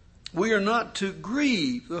 We are not to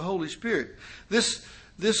grieve the Holy Spirit. This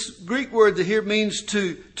Greek word that here means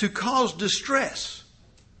to cause distress.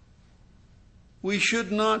 We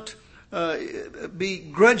should not be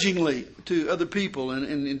grudgingly to other people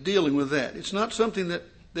in dealing with that. It's not something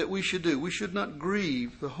that we should do. We should not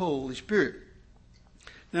grieve the Holy Spirit.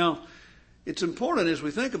 Now, it's important as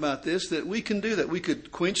we think about this that we can do that. We could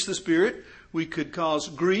quench the Spirit. We could cause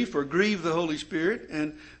grief or grieve the Holy Spirit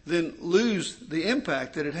and then lose the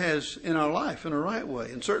impact that it has in our life in a right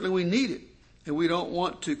way. And certainly we need it. And we don't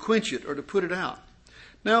want to quench it or to put it out.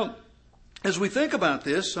 Now, as we think about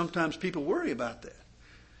this, sometimes people worry about that.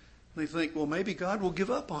 They think, well, maybe God will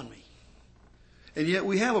give up on me. And yet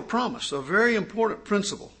we have a promise, a very important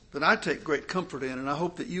principle that I take great comfort in, and I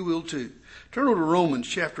hope that you will too. Turn over to Romans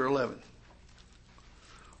chapter 11.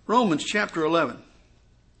 Romans chapter 11.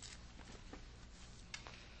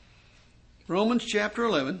 Romans chapter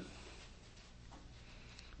 11,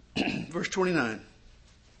 verse 29.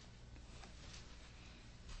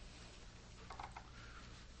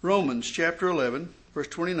 Romans chapter 11, verse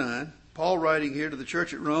 29. Paul, writing here to the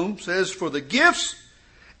church at Rome, says, for the gifts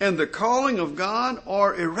and the calling of God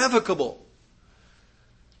are irrevocable.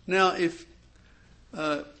 Now, if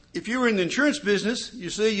you were in the insurance business, you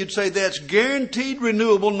see, you'd say that's guaranteed,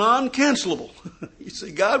 renewable, non-cancelable. You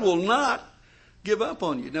see, God will not give up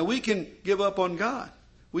on you. Now, we can give up on God.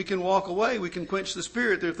 We can walk away. We can quench the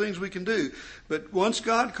Spirit. There are things we can do. But once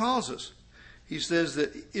God calls us, he says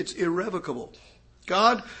that it's irrevocable.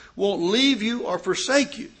 God won't leave you or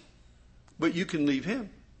forsake you, but you can leave him.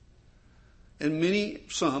 And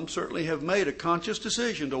some certainly have made a conscious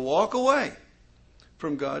decision to walk away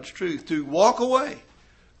from God's truth, to walk away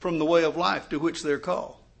from the way of life to which they're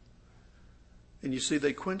called. And you see,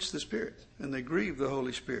 they quench the Spirit and they grieve the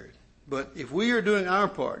Holy Spirit. But if we are doing our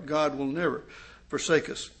part, God will never forsake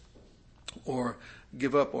us or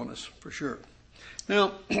give up on us for sure.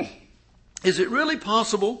 Now, is it really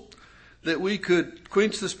possible that we could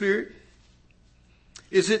quench the Spirit?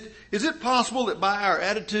 Is it possible that by our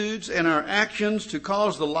attitudes and our actions to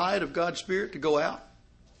cause the light of God's Spirit to go out?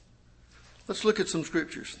 Let's look at some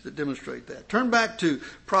scriptures that demonstrate that. Turn back to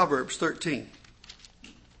Proverbs 13.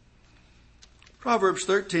 Proverbs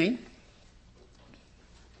 13.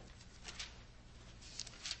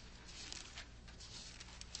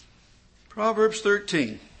 Proverbs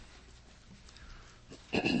 13,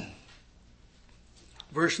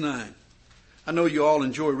 verse 9. I know you all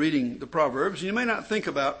enjoy reading the Proverbs. You may not think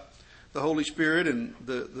about the Holy Spirit and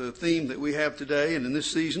the theme that we have today and in this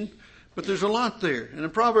season, but there's a lot there. And in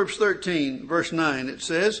Proverbs 13, verse 9, it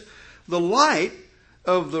says, the light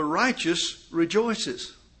of the righteous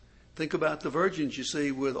rejoices. Think about the virgins, you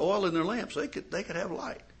see, with oil in their lamps. They could have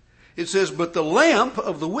light. It says, but the lamp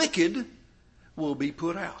of the wicked will be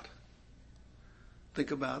put out.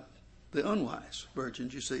 Think about the unwise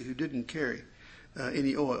virgins, you see, who didn't carry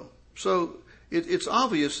any oil. So it's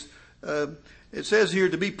obvious. It says here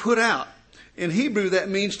to be put out. In Hebrew, that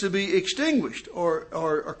means to be extinguished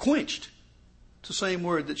or quenched. It's the same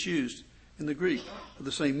word that's used in the Greek, with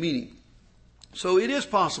the same meaning. So it is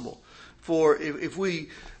possible for if we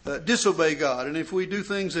disobey God and if we do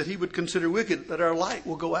things that he would consider wicked, that our light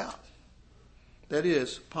will go out. That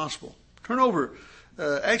is possible. Turn over.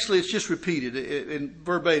 Actually, it's just repeated in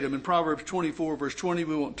verbatim in Proverbs 24, verse 20.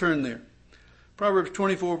 We won't turn there. Proverbs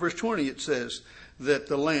 24, verse 20, it says that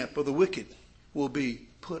the lamp of the wicked will be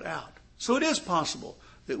put out. So it is possible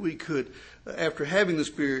that we could, after having the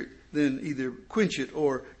Spirit, then either quench it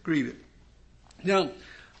or grieve it. Now,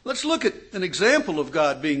 let's look at an example of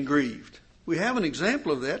God being grieved. We have an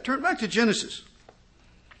example of that. Turn back to Genesis.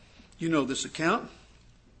 You know this account.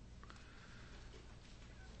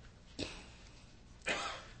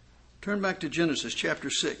 Turn back to Genesis chapter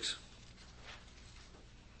 6.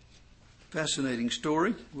 Fascinating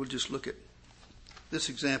story. We'll just look at this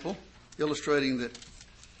example, illustrating that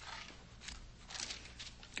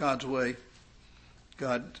God's way,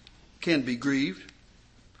 God can be grieved.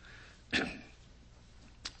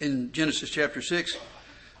 In Genesis chapter 6,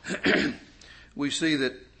 we see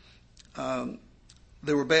that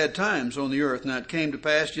there were bad times on the earth. Now it came to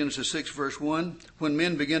pass, Genesis 6 verse 1, when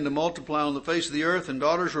men began to multiply on the face of the earth and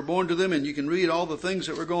daughters were born to them, and you can read all the things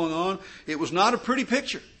that were going on. It was not a pretty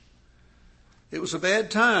picture. It was a bad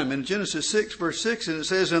time in Genesis 6 verse 6, and it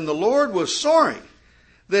says, and the Lord was sorry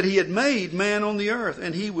that he had made man on the earth,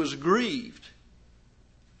 and he was grieved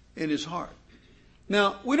in his heart.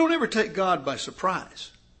 Now, we don't ever take God by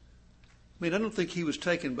surprise. I mean, I don't think he was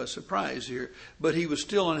taken by surprise here, but he was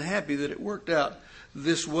still unhappy that it worked out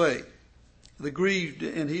this way. The grieved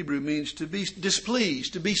in Hebrew means to be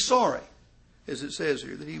displeased, to be sorry, as it says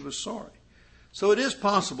here, that he was sorry. So it is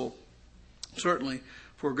possible, certainly,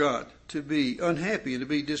 for God to be unhappy and to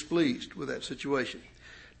be displeased with that situation.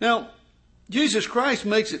 Now, Jesus Christ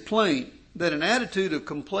makes it plain that an attitude of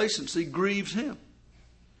complacency grieves him.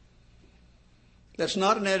 That's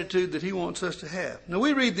not an attitude that he wants us to have. Now,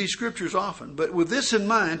 we read these scriptures often, but with this in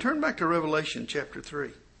mind, turn back to Revelation chapter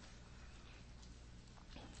 3.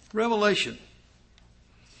 Revelation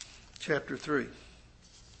chapter 3.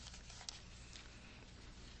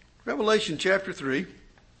 Revelation chapter 3,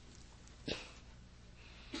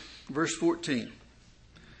 verse 14.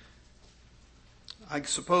 I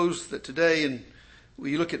suppose that today, and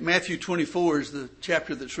you look at Matthew 24 is the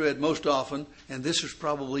chapter that's read most often, and this is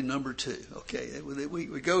probably number 2. Okay,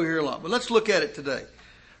 we go here a lot, but let's look at it today.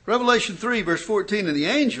 Revelation 3, verse 14,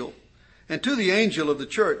 and to the angel of the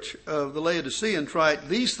church of the Laodiceans write,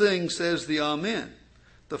 these things says the Amen,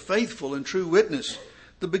 the faithful and true witness,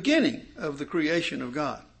 the beginning of the creation of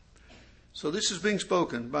God. So this is being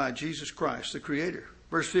spoken by Jesus Christ, the Creator.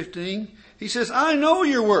 Verse 15, he says, I know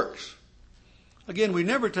your works. Again, we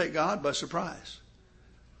never take God by surprise.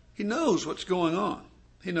 He knows what's going on.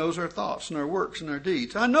 He knows our thoughts and our works and our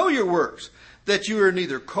deeds. I know your works, that you are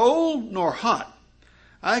neither cold nor hot.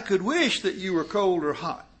 I could wish that you were cold or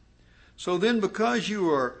hot. So then, because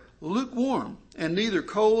you are lukewarm and neither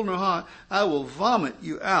cold nor hot, I will vomit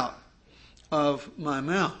you out of my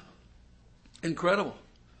mouth. Incredible.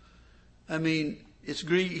 I mean, he's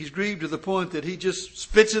grieved to the point that he just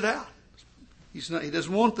spits it out. He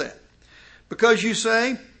doesn't want that. Because you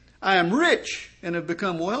say, I am rich and have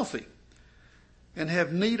become wealthy and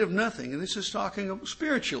have need of nothing. And this is talking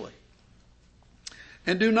spiritually.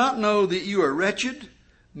 And do not know that you are wretched,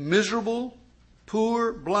 miserable,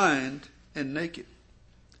 poor, blind, and naked.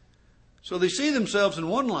 So they see themselves in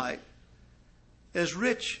one light as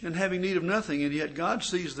rich and having need of nothing, and yet God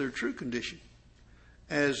sees their true condition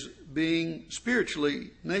as being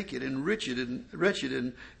spiritually naked and wretched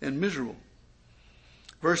and miserable.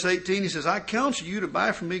 Verse 18, he says, I counsel you to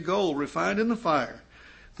buy from me gold refined in the fire,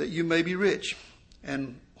 that you may be rich,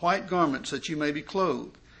 and white garments that you may be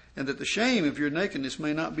clothed, and that the shame of your nakedness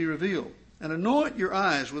may not be revealed. And anoint your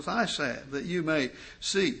eyes with eye salve, that you may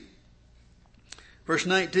see. Verse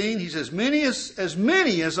 19, he says, as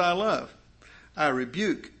many as I love, I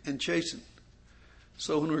rebuke and chasten.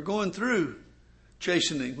 So when we're going through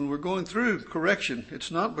chastening, when we're going through correction,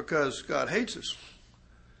 it's not because God hates us.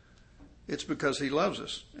 It's because he loves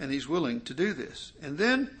us, and he's willing to do this. And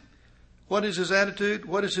then, what is his attitude?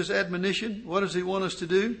 What is his admonition? What does he want us to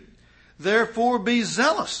do? Therefore be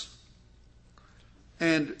zealous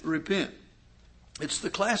and repent. It's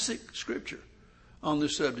the classic scripture on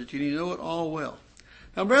this subject, and you know it all well.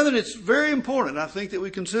 Now, brethren, it's very important, I think, that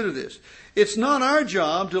we consider this. It's not our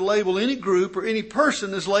job to label any group or any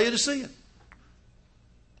person as Laodicean.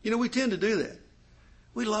 You know, we tend to do that.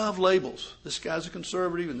 We love labels. This guy's a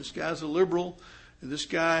conservative, and this guy's a liberal, and this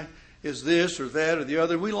guy is this or that or the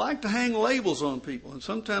other. We like to hang labels on people, and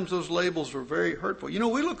sometimes those labels are very hurtful. You know,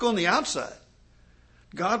 we look on the outside.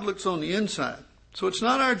 God looks on the inside. So it's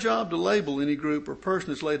not our job to label any group or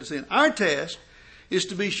person as Laodicean. Our task is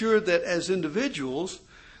to be sure that as individuals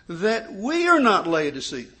that we are not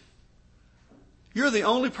Laodicean. You're the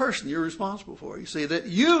only person you're responsible for. You see, that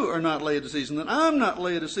you are not Laodicean, that I'm not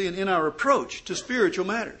Laodicean in our approach to spiritual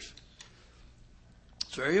matters.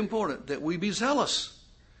 It's very important that we be zealous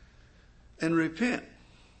and repent.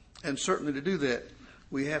 And certainly to do that,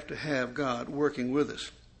 we have to have God working with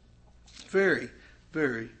us. Very,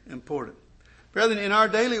 very important. Brethren, in our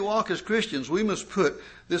daily walk as Christians, we must put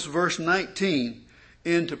this verse 19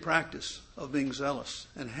 into practice of being zealous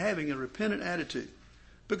and having a repentant attitude.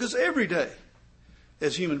 Because every day,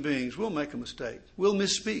 as human beings, we'll make a mistake. We'll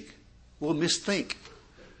misspeak. We'll misthink.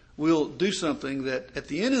 We'll do something that at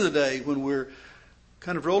the end of the day, when we're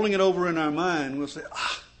kind of rolling it over in our mind, we'll say,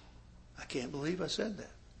 I can't believe I said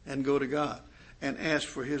that. And go to God and ask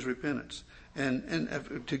for His repentance. And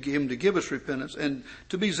to Him to give us repentance and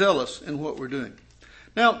to be zealous in what we're doing.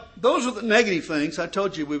 Now, those are the negative things. I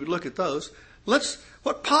told you we would look at those.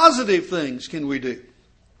 What positive things can we do?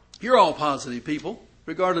 You're all positive people,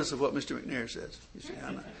 regardless of what Mr. McNair says. You see,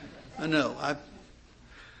 I know.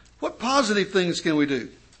 What positive things can we do?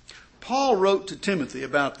 Paul wrote to Timothy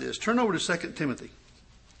about this. Turn over to 2 Timothy.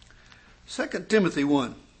 2 Timothy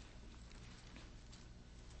 1.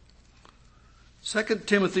 2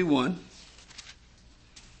 Timothy 1.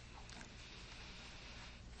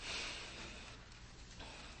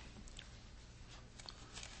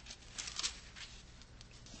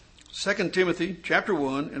 2 Timothy chapter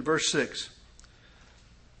 1 and verse 6.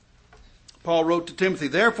 Paul wrote to Timothy,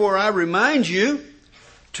 "Therefore I remind you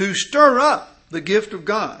to stir up the gift of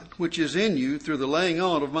God, which is in you through the laying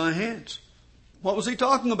on of my hands." What was he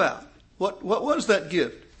talking about? What was that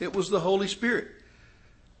gift? It was the Holy Spirit.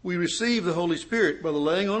 We receive the Holy Spirit by the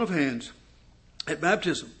laying on of hands at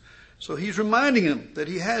baptism. So he's reminding him that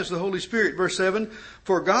he has the Holy Spirit. Verse 7,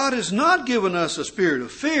 "For God has not given us a spirit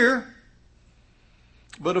of fear,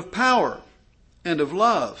 but of power and of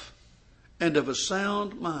love and of a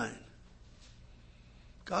sound mind."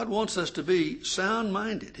 God wants us to be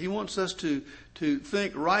sound-minded. He wants us to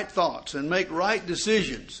think right thoughts and make right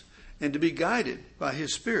decisions and to be guided by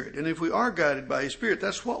His Spirit. And if we are guided by His Spirit,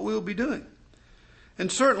 that's what we'll be doing.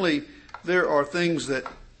 And certainly there are things that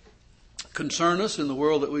concern us in the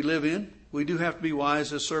world that we live in. We do have to be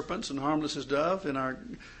wise as serpents and harmless as dove in our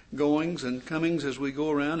goings and comings as we go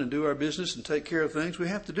around and do our business and take care of things. We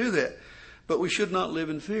have to do that. But we should not live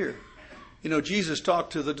in fear. You know, Jesus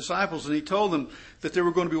talked to the disciples and He told them that there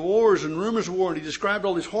were going to be wars and rumors of war. And He described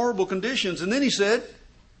all these horrible conditions. And then He said,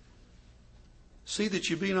 "See that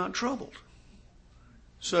you be not troubled."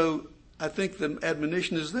 So I think the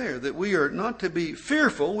admonition is there that we are not to be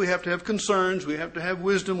fearful. We have to have concerns. We have to have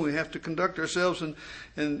wisdom. We have to conduct ourselves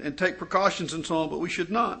and take precautions and so on. But we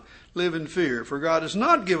should not live in fear. For God has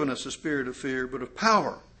not given us a spirit of fear, but of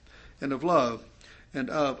power and of love and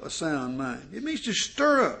of a sound mind. It means to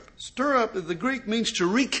stir up. Stir up, the Greek means to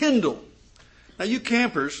rekindle. Now you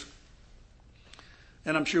campers,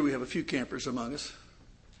 and I'm sure we have a few campers among us,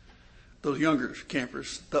 those younger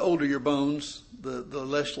campers, the older your bones, the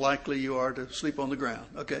less likely you are to sleep on the ground.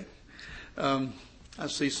 Okay? I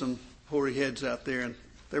see some hoary heads out there, and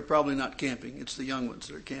they're probably not camping. It's the young ones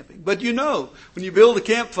that are camping. But you know, when you build a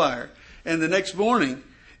campfire, and the next morning,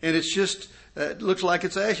 and it's just, it looks like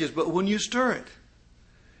it's ashes, but when you stir it,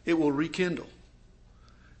 it will rekindle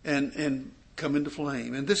and come into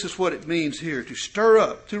flame. And this is what it means here, to stir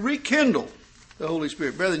up, to rekindle the Holy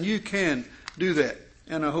Spirit. Brethren, you can do that.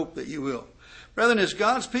 And I hope that you will. Brethren, as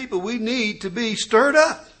God's people, we need to be stirred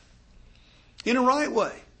up in a right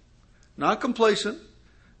way. Not complacent,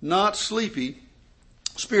 not sleepy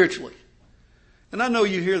spiritually. And I know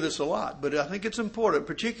you hear this a lot, but I think it's important,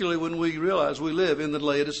 particularly when we realize we live in the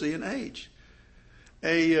Laodicean age.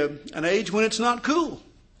 An age when it's not cool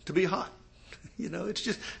to be hot. You know, it's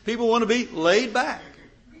just, people want to be laid back.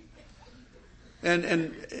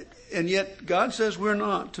 And yet God says we're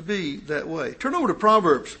not to be that way. Turn over to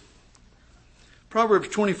Proverbs. Proverbs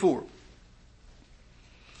 24.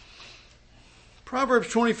 Proverbs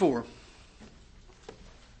 24.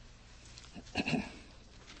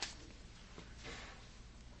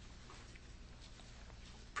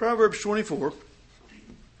 Proverbs 24.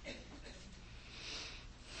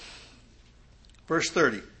 Verse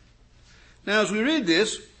 30. Now as we read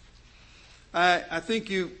this, I think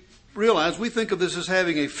you realize we think of this as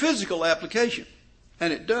having a physical application,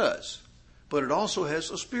 and it does, but it also has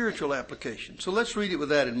a spiritual application. So let's read it with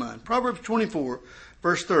that in mind. Proverbs 24,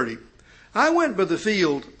 verse 30. "I went by the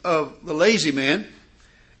field of the lazy man,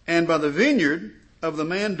 and by the vineyard of the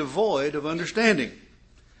man devoid of understanding.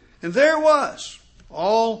 And there was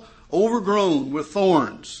all overgrown with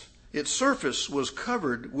thorns. Its surface was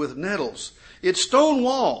covered with nettles. Its stone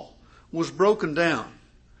wall was broken down.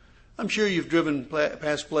 I'm sure you've driven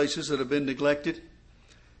past places that have been neglected,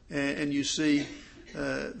 and you see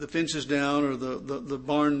the fences down or the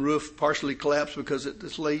barn roof partially collapsed because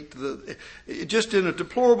it's late. Just in a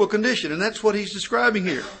deplorable condition, and that's what he's describing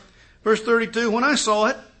here. Verse 32, when I saw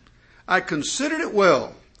it, I considered it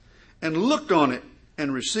well and looked on it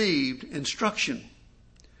and received instruction.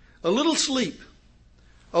 A little sleep,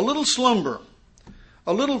 a little slumber,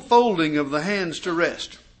 a little folding of the hands to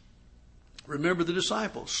rest. Remember the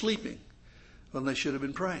disciples sleeping when they should have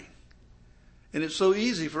been praying. And it's so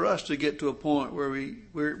easy for us to get to a point where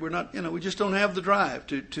we're not, we just don't have the drive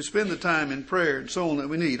to spend the time in prayer and so on that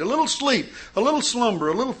we need. A little sleep, a little slumber,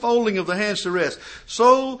 a little folding of the hands to rest.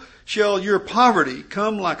 So shall your poverty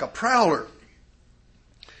come like a prowler.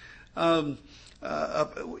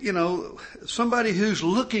 Somebody who's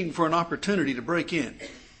looking for an opportunity to break in.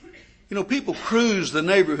 People cruise the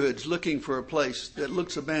neighborhoods looking for a place that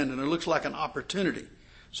looks abandoned or looks like an opportunity.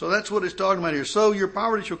 So that's what it's talking about here. So your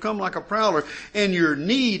poverty shall come like a prowler, and your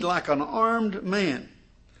need like an armed man.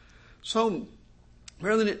 So,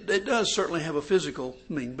 rather than it does certainly have a physical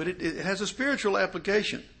meaning, but it has a spiritual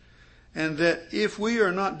application. And that if we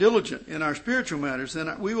are not diligent in our spiritual matters,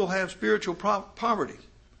 then we will have spiritual poverty.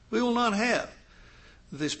 We will not have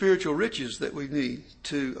the spiritual riches that we need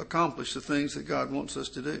to accomplish the things that God wants us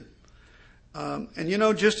to do.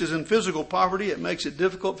 Just as in physical poverty, it makes it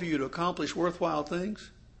difficult for you to accomplish worthwhile things.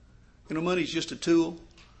 Money's just a tool.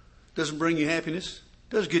 Doesn't bring you happiness.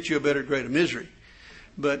 Does get you a better grade of misery.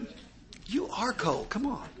 But you are cold. Come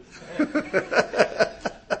on.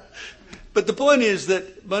 But the point is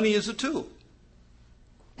that money is a tool.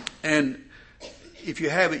 And if you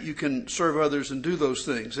have it, you can serve others and do those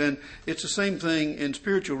things. And it's the same thing in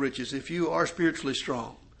spiritual riches. If you are spiritually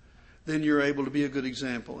strong, then you're able to be a good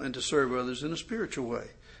example and to serve others in a spiritual way.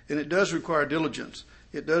 And it does require diligence.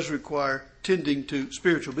 It does require tending to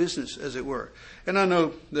spiritual business, as it were. And I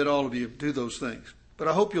know that all of you do those things. But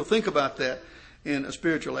I hope you'll think about that in a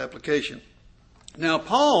spiritual application. Now,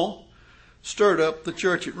 Paul stirred up the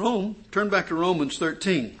church at Rome. Turn back to Romans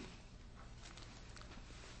 13.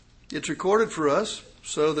 It's recorded for us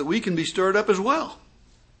so that we can be stirred up as well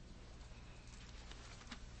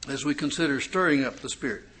as we consider stirring up the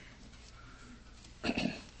Spirit.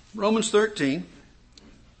 Romans 13.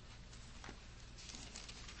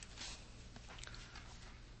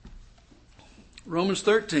 Romans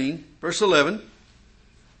 13, verse 11.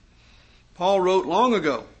 Paul wrote long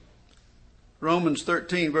ago, Romans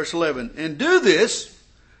 13, verse 11, and do this,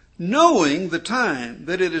 knowing the time,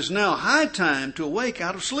 that it is now high time to awake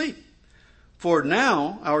out of sleep. For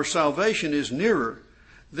now our salvation is nearer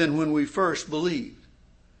than when we first believed.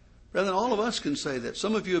 Brethren, all of us can say that.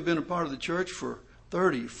 Some of you have been a part of the church for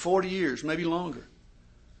 30, 40 years, maybe longer.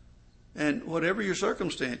 And whatever your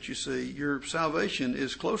circumstance, you see, your salvation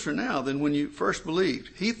is closer now than when you first believed.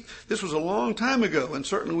 This was a long time ago, and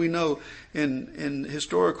certainly we know in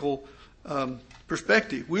historical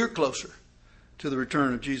perspective, we're closer to the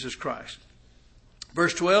return of Jesus Christ.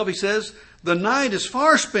 Verse 12, he says, the night is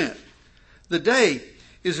far spent, the day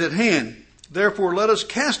is at hand. Therefore let us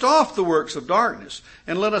cast off the works of darkness,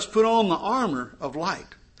 and let us put on the armor of light.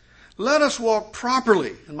 Let us walk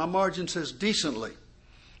properly, and my margin says decently,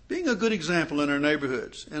 being a good example in our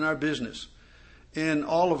neighborhoods, in our business, in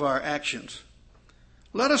all of our actions.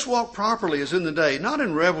 Let us walk properly as in the day, not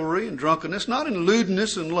in revelry and drunkenness, not in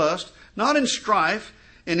lewdness and lust, not in strife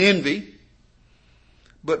and envy,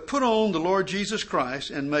 but put on the Lord Jesus Christ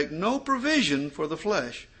and make no provision for the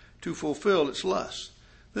flesh to fulfill its lusts.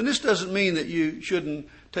 Then this doesn't mean that you shouldn't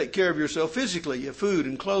take care of yourself physically. You have food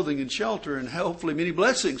and clothing and shelter and hopefully many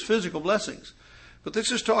blessings, physical blessings. But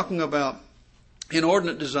this is talking about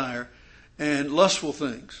inordinate desire and lustful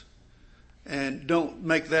things. And don't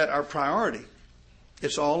make that our priority.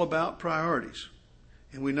 It's all about priorities.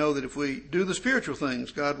 And we know that if we do the spiritual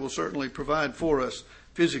things, God will certainly provide for us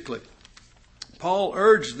physically. Paul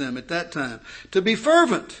urged them at that time to be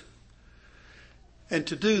fervent and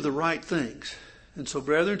to do the right things. And so,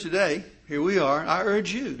 brethren, today, here we are. I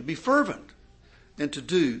urge you to be fervent and to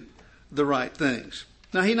do the right things.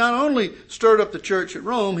 Now, he not only stirred up the church at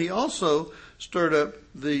Rome, he also stirred up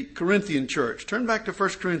the Corinthian church. Turn back to 1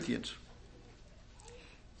 Corinthians.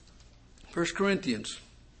 1 Corinthians.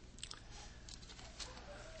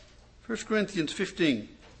 1 Corinthians 15.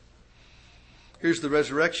 Here's the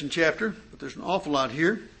resurrection chapter, but there's an awful lot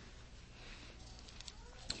here.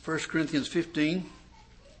 1 Corinthians 15,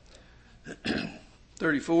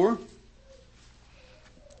 34.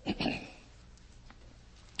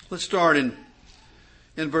 Let's start in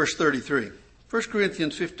in verse 33. 1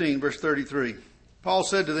 Corinthians 15, verse 33. Paul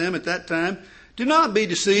said to them at that time, do not be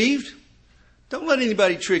deceived. Don't let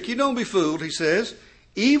anybody trick you. Don't be fooled, he says.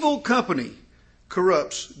 Evil company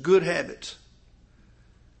corrupts good habits.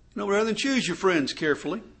 No, brethren, choose your friends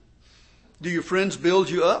carefully. Do your friends build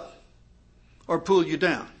you up or pull you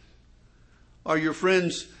down? Are your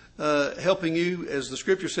friends helping you, as the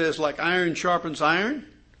scripture says, like iron sharpens iron?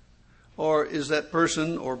 Or is that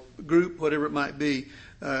person or group, whatever it might be,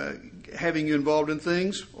 having you involved in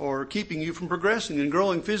things or keeping you from progressing and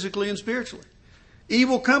growing physically and spiritually?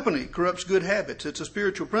 Evil company corrupts good habits. It's a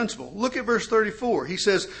spiritual principle. Look at verse 34. He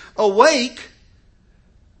says, awake.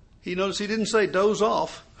 Notice he didn't say doze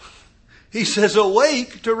off. He says,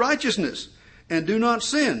 awake to righteousness and do not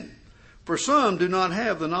sin. For some do not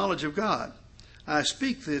have the knowledge of God. I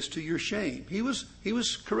speak this to your shame. He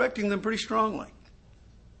was correcting them pretty strongly.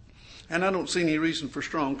 And I don't see any reason for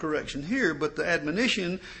strong correction here, but the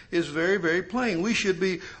admonition is very, very plain. We should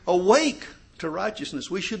be awake to righteousness.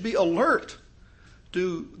 We should be alert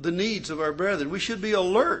to the needs of our brethren. We should be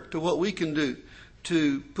alert to what we can do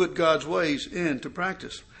to put God's ways into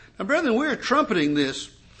practice. Now, brethren, we're trumpeting this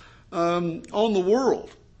on the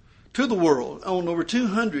world, to the world, on over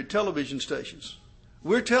 200 television stations.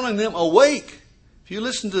 We're telling them, awake. If you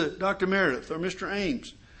listen to Dr. Meredith or Mr.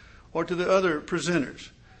 Ames or to the other presenters,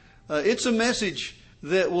 it's a message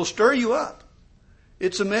that will stir you up.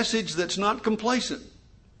 It's a message that's not complacent.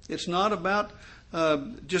 It's not about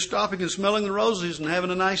just stopping and smelling the roses and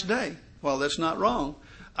having a nice day. Well, that's not wrong.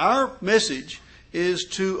 Our message is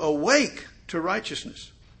to awake to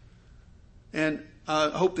righteousness. And I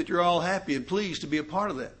hope that you're all happy and pleased to be a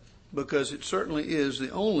part of that, because it certainly is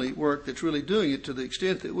the only work that's really doing it to the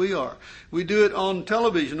extent that we are. We do it on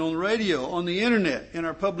television, on the radio, on the internet, in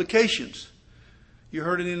our publications. You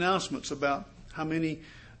heard in the announcements about how many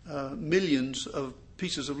millions of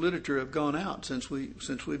pieces of literature have gone out since we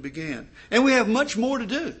began. And we have much more to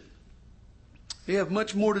do. We have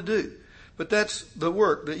much more to do. But that's the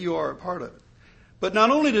work that you are a part of. But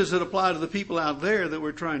not only does it apply to the people out there that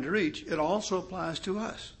we're trying to reach, it also applies to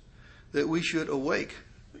us, that we should awake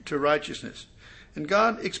to righteousness. And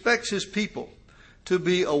God expects His people to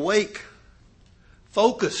be awake,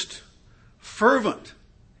 focused, fervent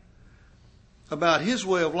about His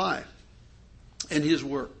way of life and His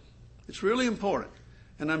work. It's really important.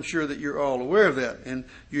 And I'm sure that you're all aware of that. And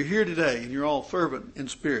you're here today and you're all fervent in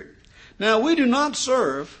spirit. Now, we do not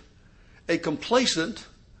serve a complacent,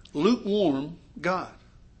 lukewarm God.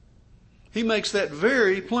 He makes that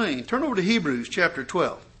very plain. Turn over to Hebrews chapter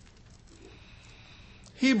 12.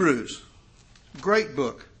 Hebrews, great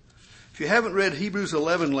book. If you haven't read Hebrews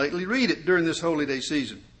 11 lately, read it during this holy day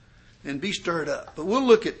season and be stirred up. But we'll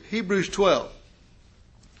look at Hebrews 12.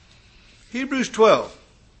 Hebrews 12.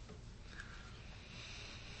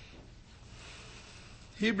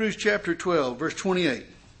 Hebrews chapter 12, verse 28.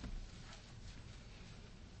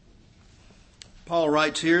 Paul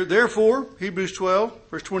writes here, therefore, Hebrews 12,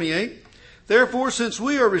 verse 28, therefore, since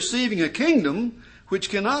we are receiving a kingdom which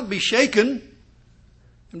cannot be shaken,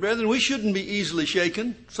 and brethren, we shouldn't be easily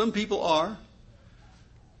shaken. Some people are.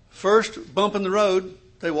 First bump in the road,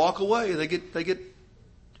 they walk away. They get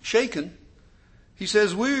shaken. He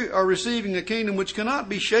says, we are receiving a kingdom which cannot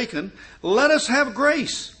be shaken. Let us have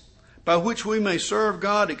grace by which we may serve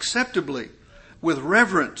God acceptably with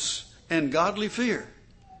reverence and godly fear.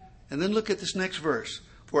 And then look at this next verse.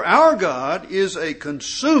 For our God is a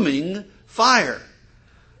consuming fire.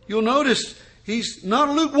 You'll notice He's not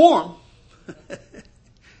lukewarm.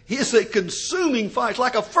 He is a consuming fire. It's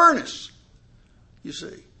like a furnace. You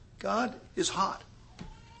see, God is hot.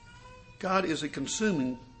 God is a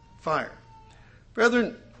consuming fire.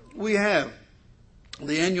 Brethren, we have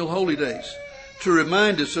the annual holy days to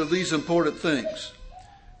remind us of these important things.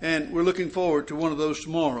 And we're looking forward to one of those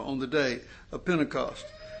tomorrow on the day of Pentecost.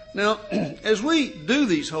 Now, as we do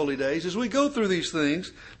these holy days, as we go through these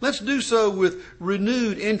things, let's do so with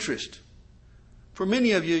renewed interest. For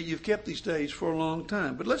many of you, you've kept these days for a long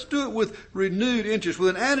time. But let's do it with renewed interest, with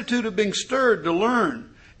an attitude of being stirred to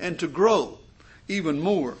learn and to grow even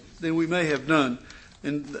more than we may have done,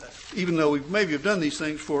 and even though we maybe have done these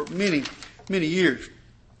things for many, many years.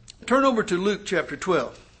 Turn over to Luke chapter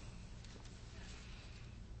 12.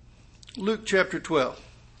 Luke chapter 12.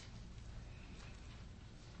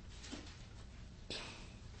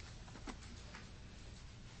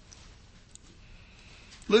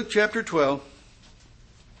 Luke chapter 12,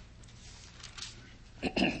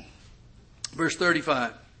 verse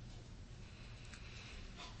 35.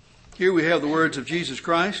 Here we have the words of Jesus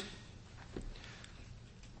Christ.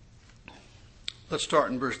 Let's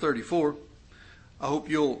start in verse 34. I hope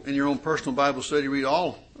you'll, in your own personal Bible study, read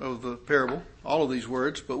all of the parable, all of these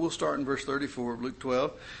words, but we'll start in verse 34 of Luke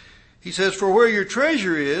 12. He says, "For where your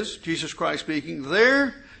treasure is," Jesus Christ speaking,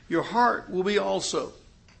 "there your heart will be also."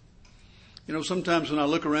 You know, sometimes when I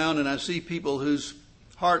look around and I see people whose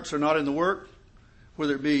hearts are not in the work,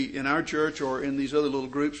 whether it be in our church or in these other little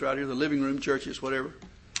groups right here, the living room churches, whatever,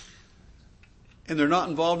 and they're not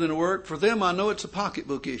involved in the work, for them I know it's a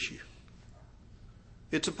pocketbook issue.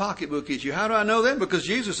 It's a pocketbook issue. How do I know that? Because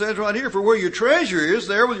Jesus says right here, "For where your treasure is,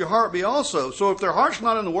 there will your heart be also." So if their heart's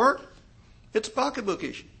not in the work, it's a pocketbook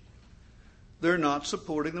issue. They're not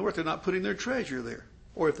supporting the work. They're not putting their treasure there.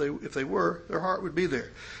 Or if they were, their heart would be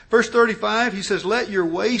there. Verse 35, he says, "Let your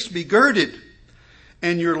waist be girded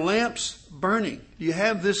and your lamps burning." Do you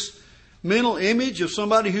have this mental image of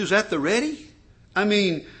somebody who's at the ready? I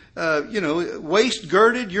mean, waist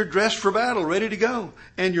girded, you're dressed for battle, ready to go.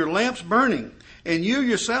 And your lamps burning. And you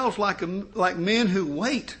yourselves like men who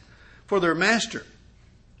wait for their master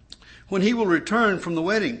when he will return from the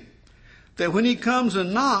wedding, that when he comes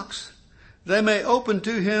and knocks, they may open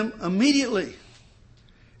to him immediately.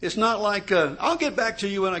 It's not like, I'll get back to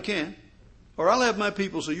you when I can, or I'll have my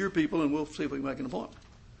people so your people, and we'll see if we can make an appointment.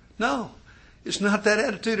 No, it's not that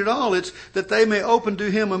attitude at all. It's that they may open to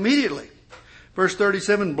him immediately. Verse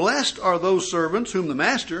 37, "Blessed are those servants whom the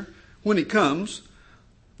master, when he comes,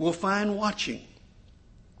 will find watching."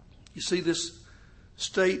 You see this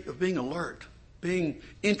state of being alert, being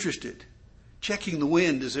interested, checking the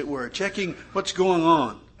wind, as it were, checking what's going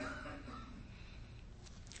on.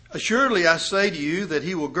 "Assuredly, I say to you that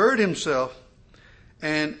he will gird himself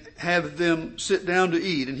and have them sit down to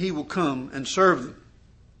eat, and he will come and serve them."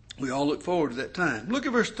 We all look forward to that time. Look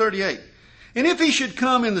at verse 38. "And if he should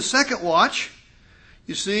come in the second watch,"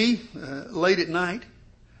 you see, late at night,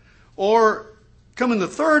 "or come in the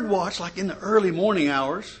third watch, like in the early morning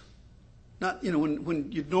hours," not,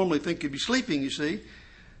 when you'd normally think you'd be sleeping, you see,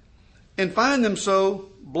 "and find them so,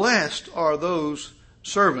 blessed are those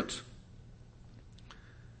servants."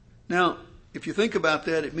 Now, if you think about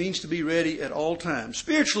that, it means to be ready at all times,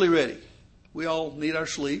 spiritually ready. We all need our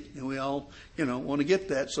sleep, and we all, want to get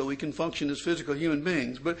that so we can function as physical human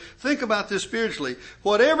beings. But think about this spiritually.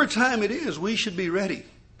 Whatever time it is, we should be ready.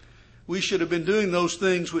 We should have been doing those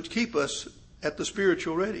things which keep us at the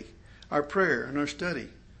spiritual ready. Our prayer and our study,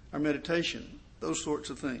 our meditation, those sorts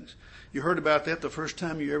of things. You heard about that the first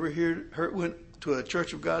time you ever went to a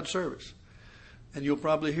Church of God service. And you'll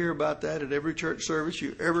probably hear about that at every church service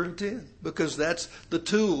you ever attend, because that's the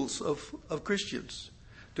tools of Christians,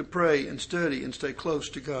 to pray and study and stay close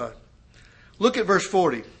to God. Look at verse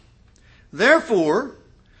 40. "Therefore,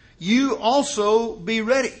 you also be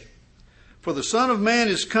ready, for the Son of Man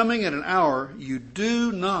is coming at an hour you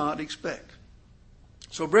do not expect."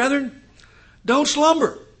 So, brethren, don't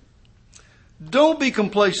slumber. Don't be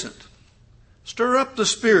complacent. Stir up the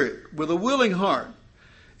spirit with a willing heart,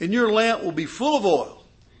 and your lamp will be full of oil.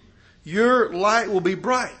 Your light will be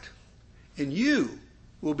bright, and you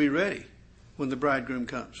will be ready when the bridegroom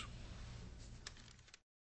comes.